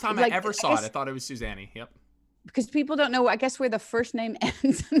really? The first time I ever saw it, I thought it was Susanne. Yep. Because people don't know, I guess, where the first name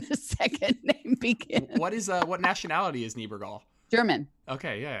ends and the second name begins. What nationality is Niebergall? German.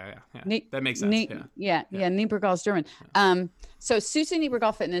 Okay, yeah. That makes sense. Niebergall is German. So Susan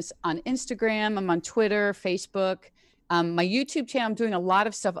Niebergall Fitness on Instagram. I'm on Twitter, Facebook. My YouTube channel, I'm doing a lot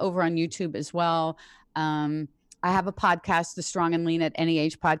of stuff over on YouTube as well. I have a podcast, the Strong and Lean at Any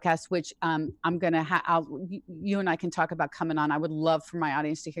Age podcast, which I'm going to you and I can talk about coming on. I would love for my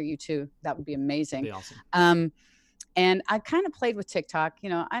audience to hear you too. That would be amazing. That'd be awesome. And I kind of played with TikTok,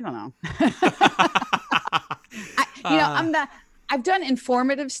 I don't know. I've done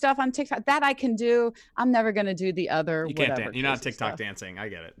informative stuff on TikTok that I can do. I'm never going to do the other. You can't dance. You're not TikTok dancing. I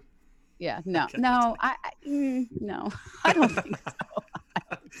get it. Yeah, no, I don't think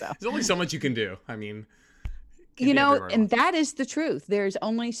so. There's only so much you can do. I mean, and that is the truth. There's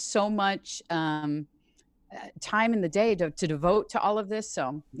only so much time in the day to devote to all of this.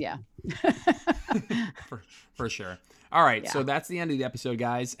 So yeah. for sure. All right. Yeah. So that's the end of the episode,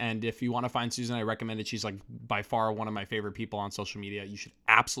 guys. And if you want to find Susan, I recommend it. She's like by far one of my favorite people on social media. You should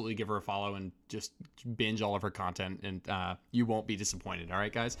absolutely give her a follow and just binge all of her content, and you won't be disappointed. All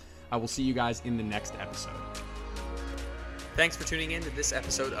right, guys. I will see you guys in the next episode. Thanks for tuning in to this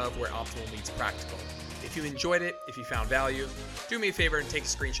episode of Where Optimal Meets Practical. If you enjoyed it, if you found value, do me a favor and take a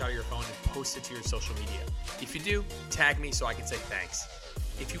screenshot of your phone and post it to your social media. If you do, tag me so I can say thanks.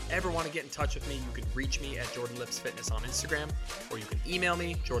 If you ever want to get in touch with me, you can reach me at Jordan Lips Fitness on Instagram, or you can email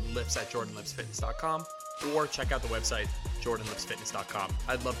me, jordanlips@jordanlipsfitness.com, or check out the website, jordanlipsfitness.com.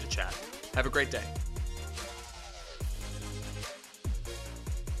 I'd love to chat. Have a great day.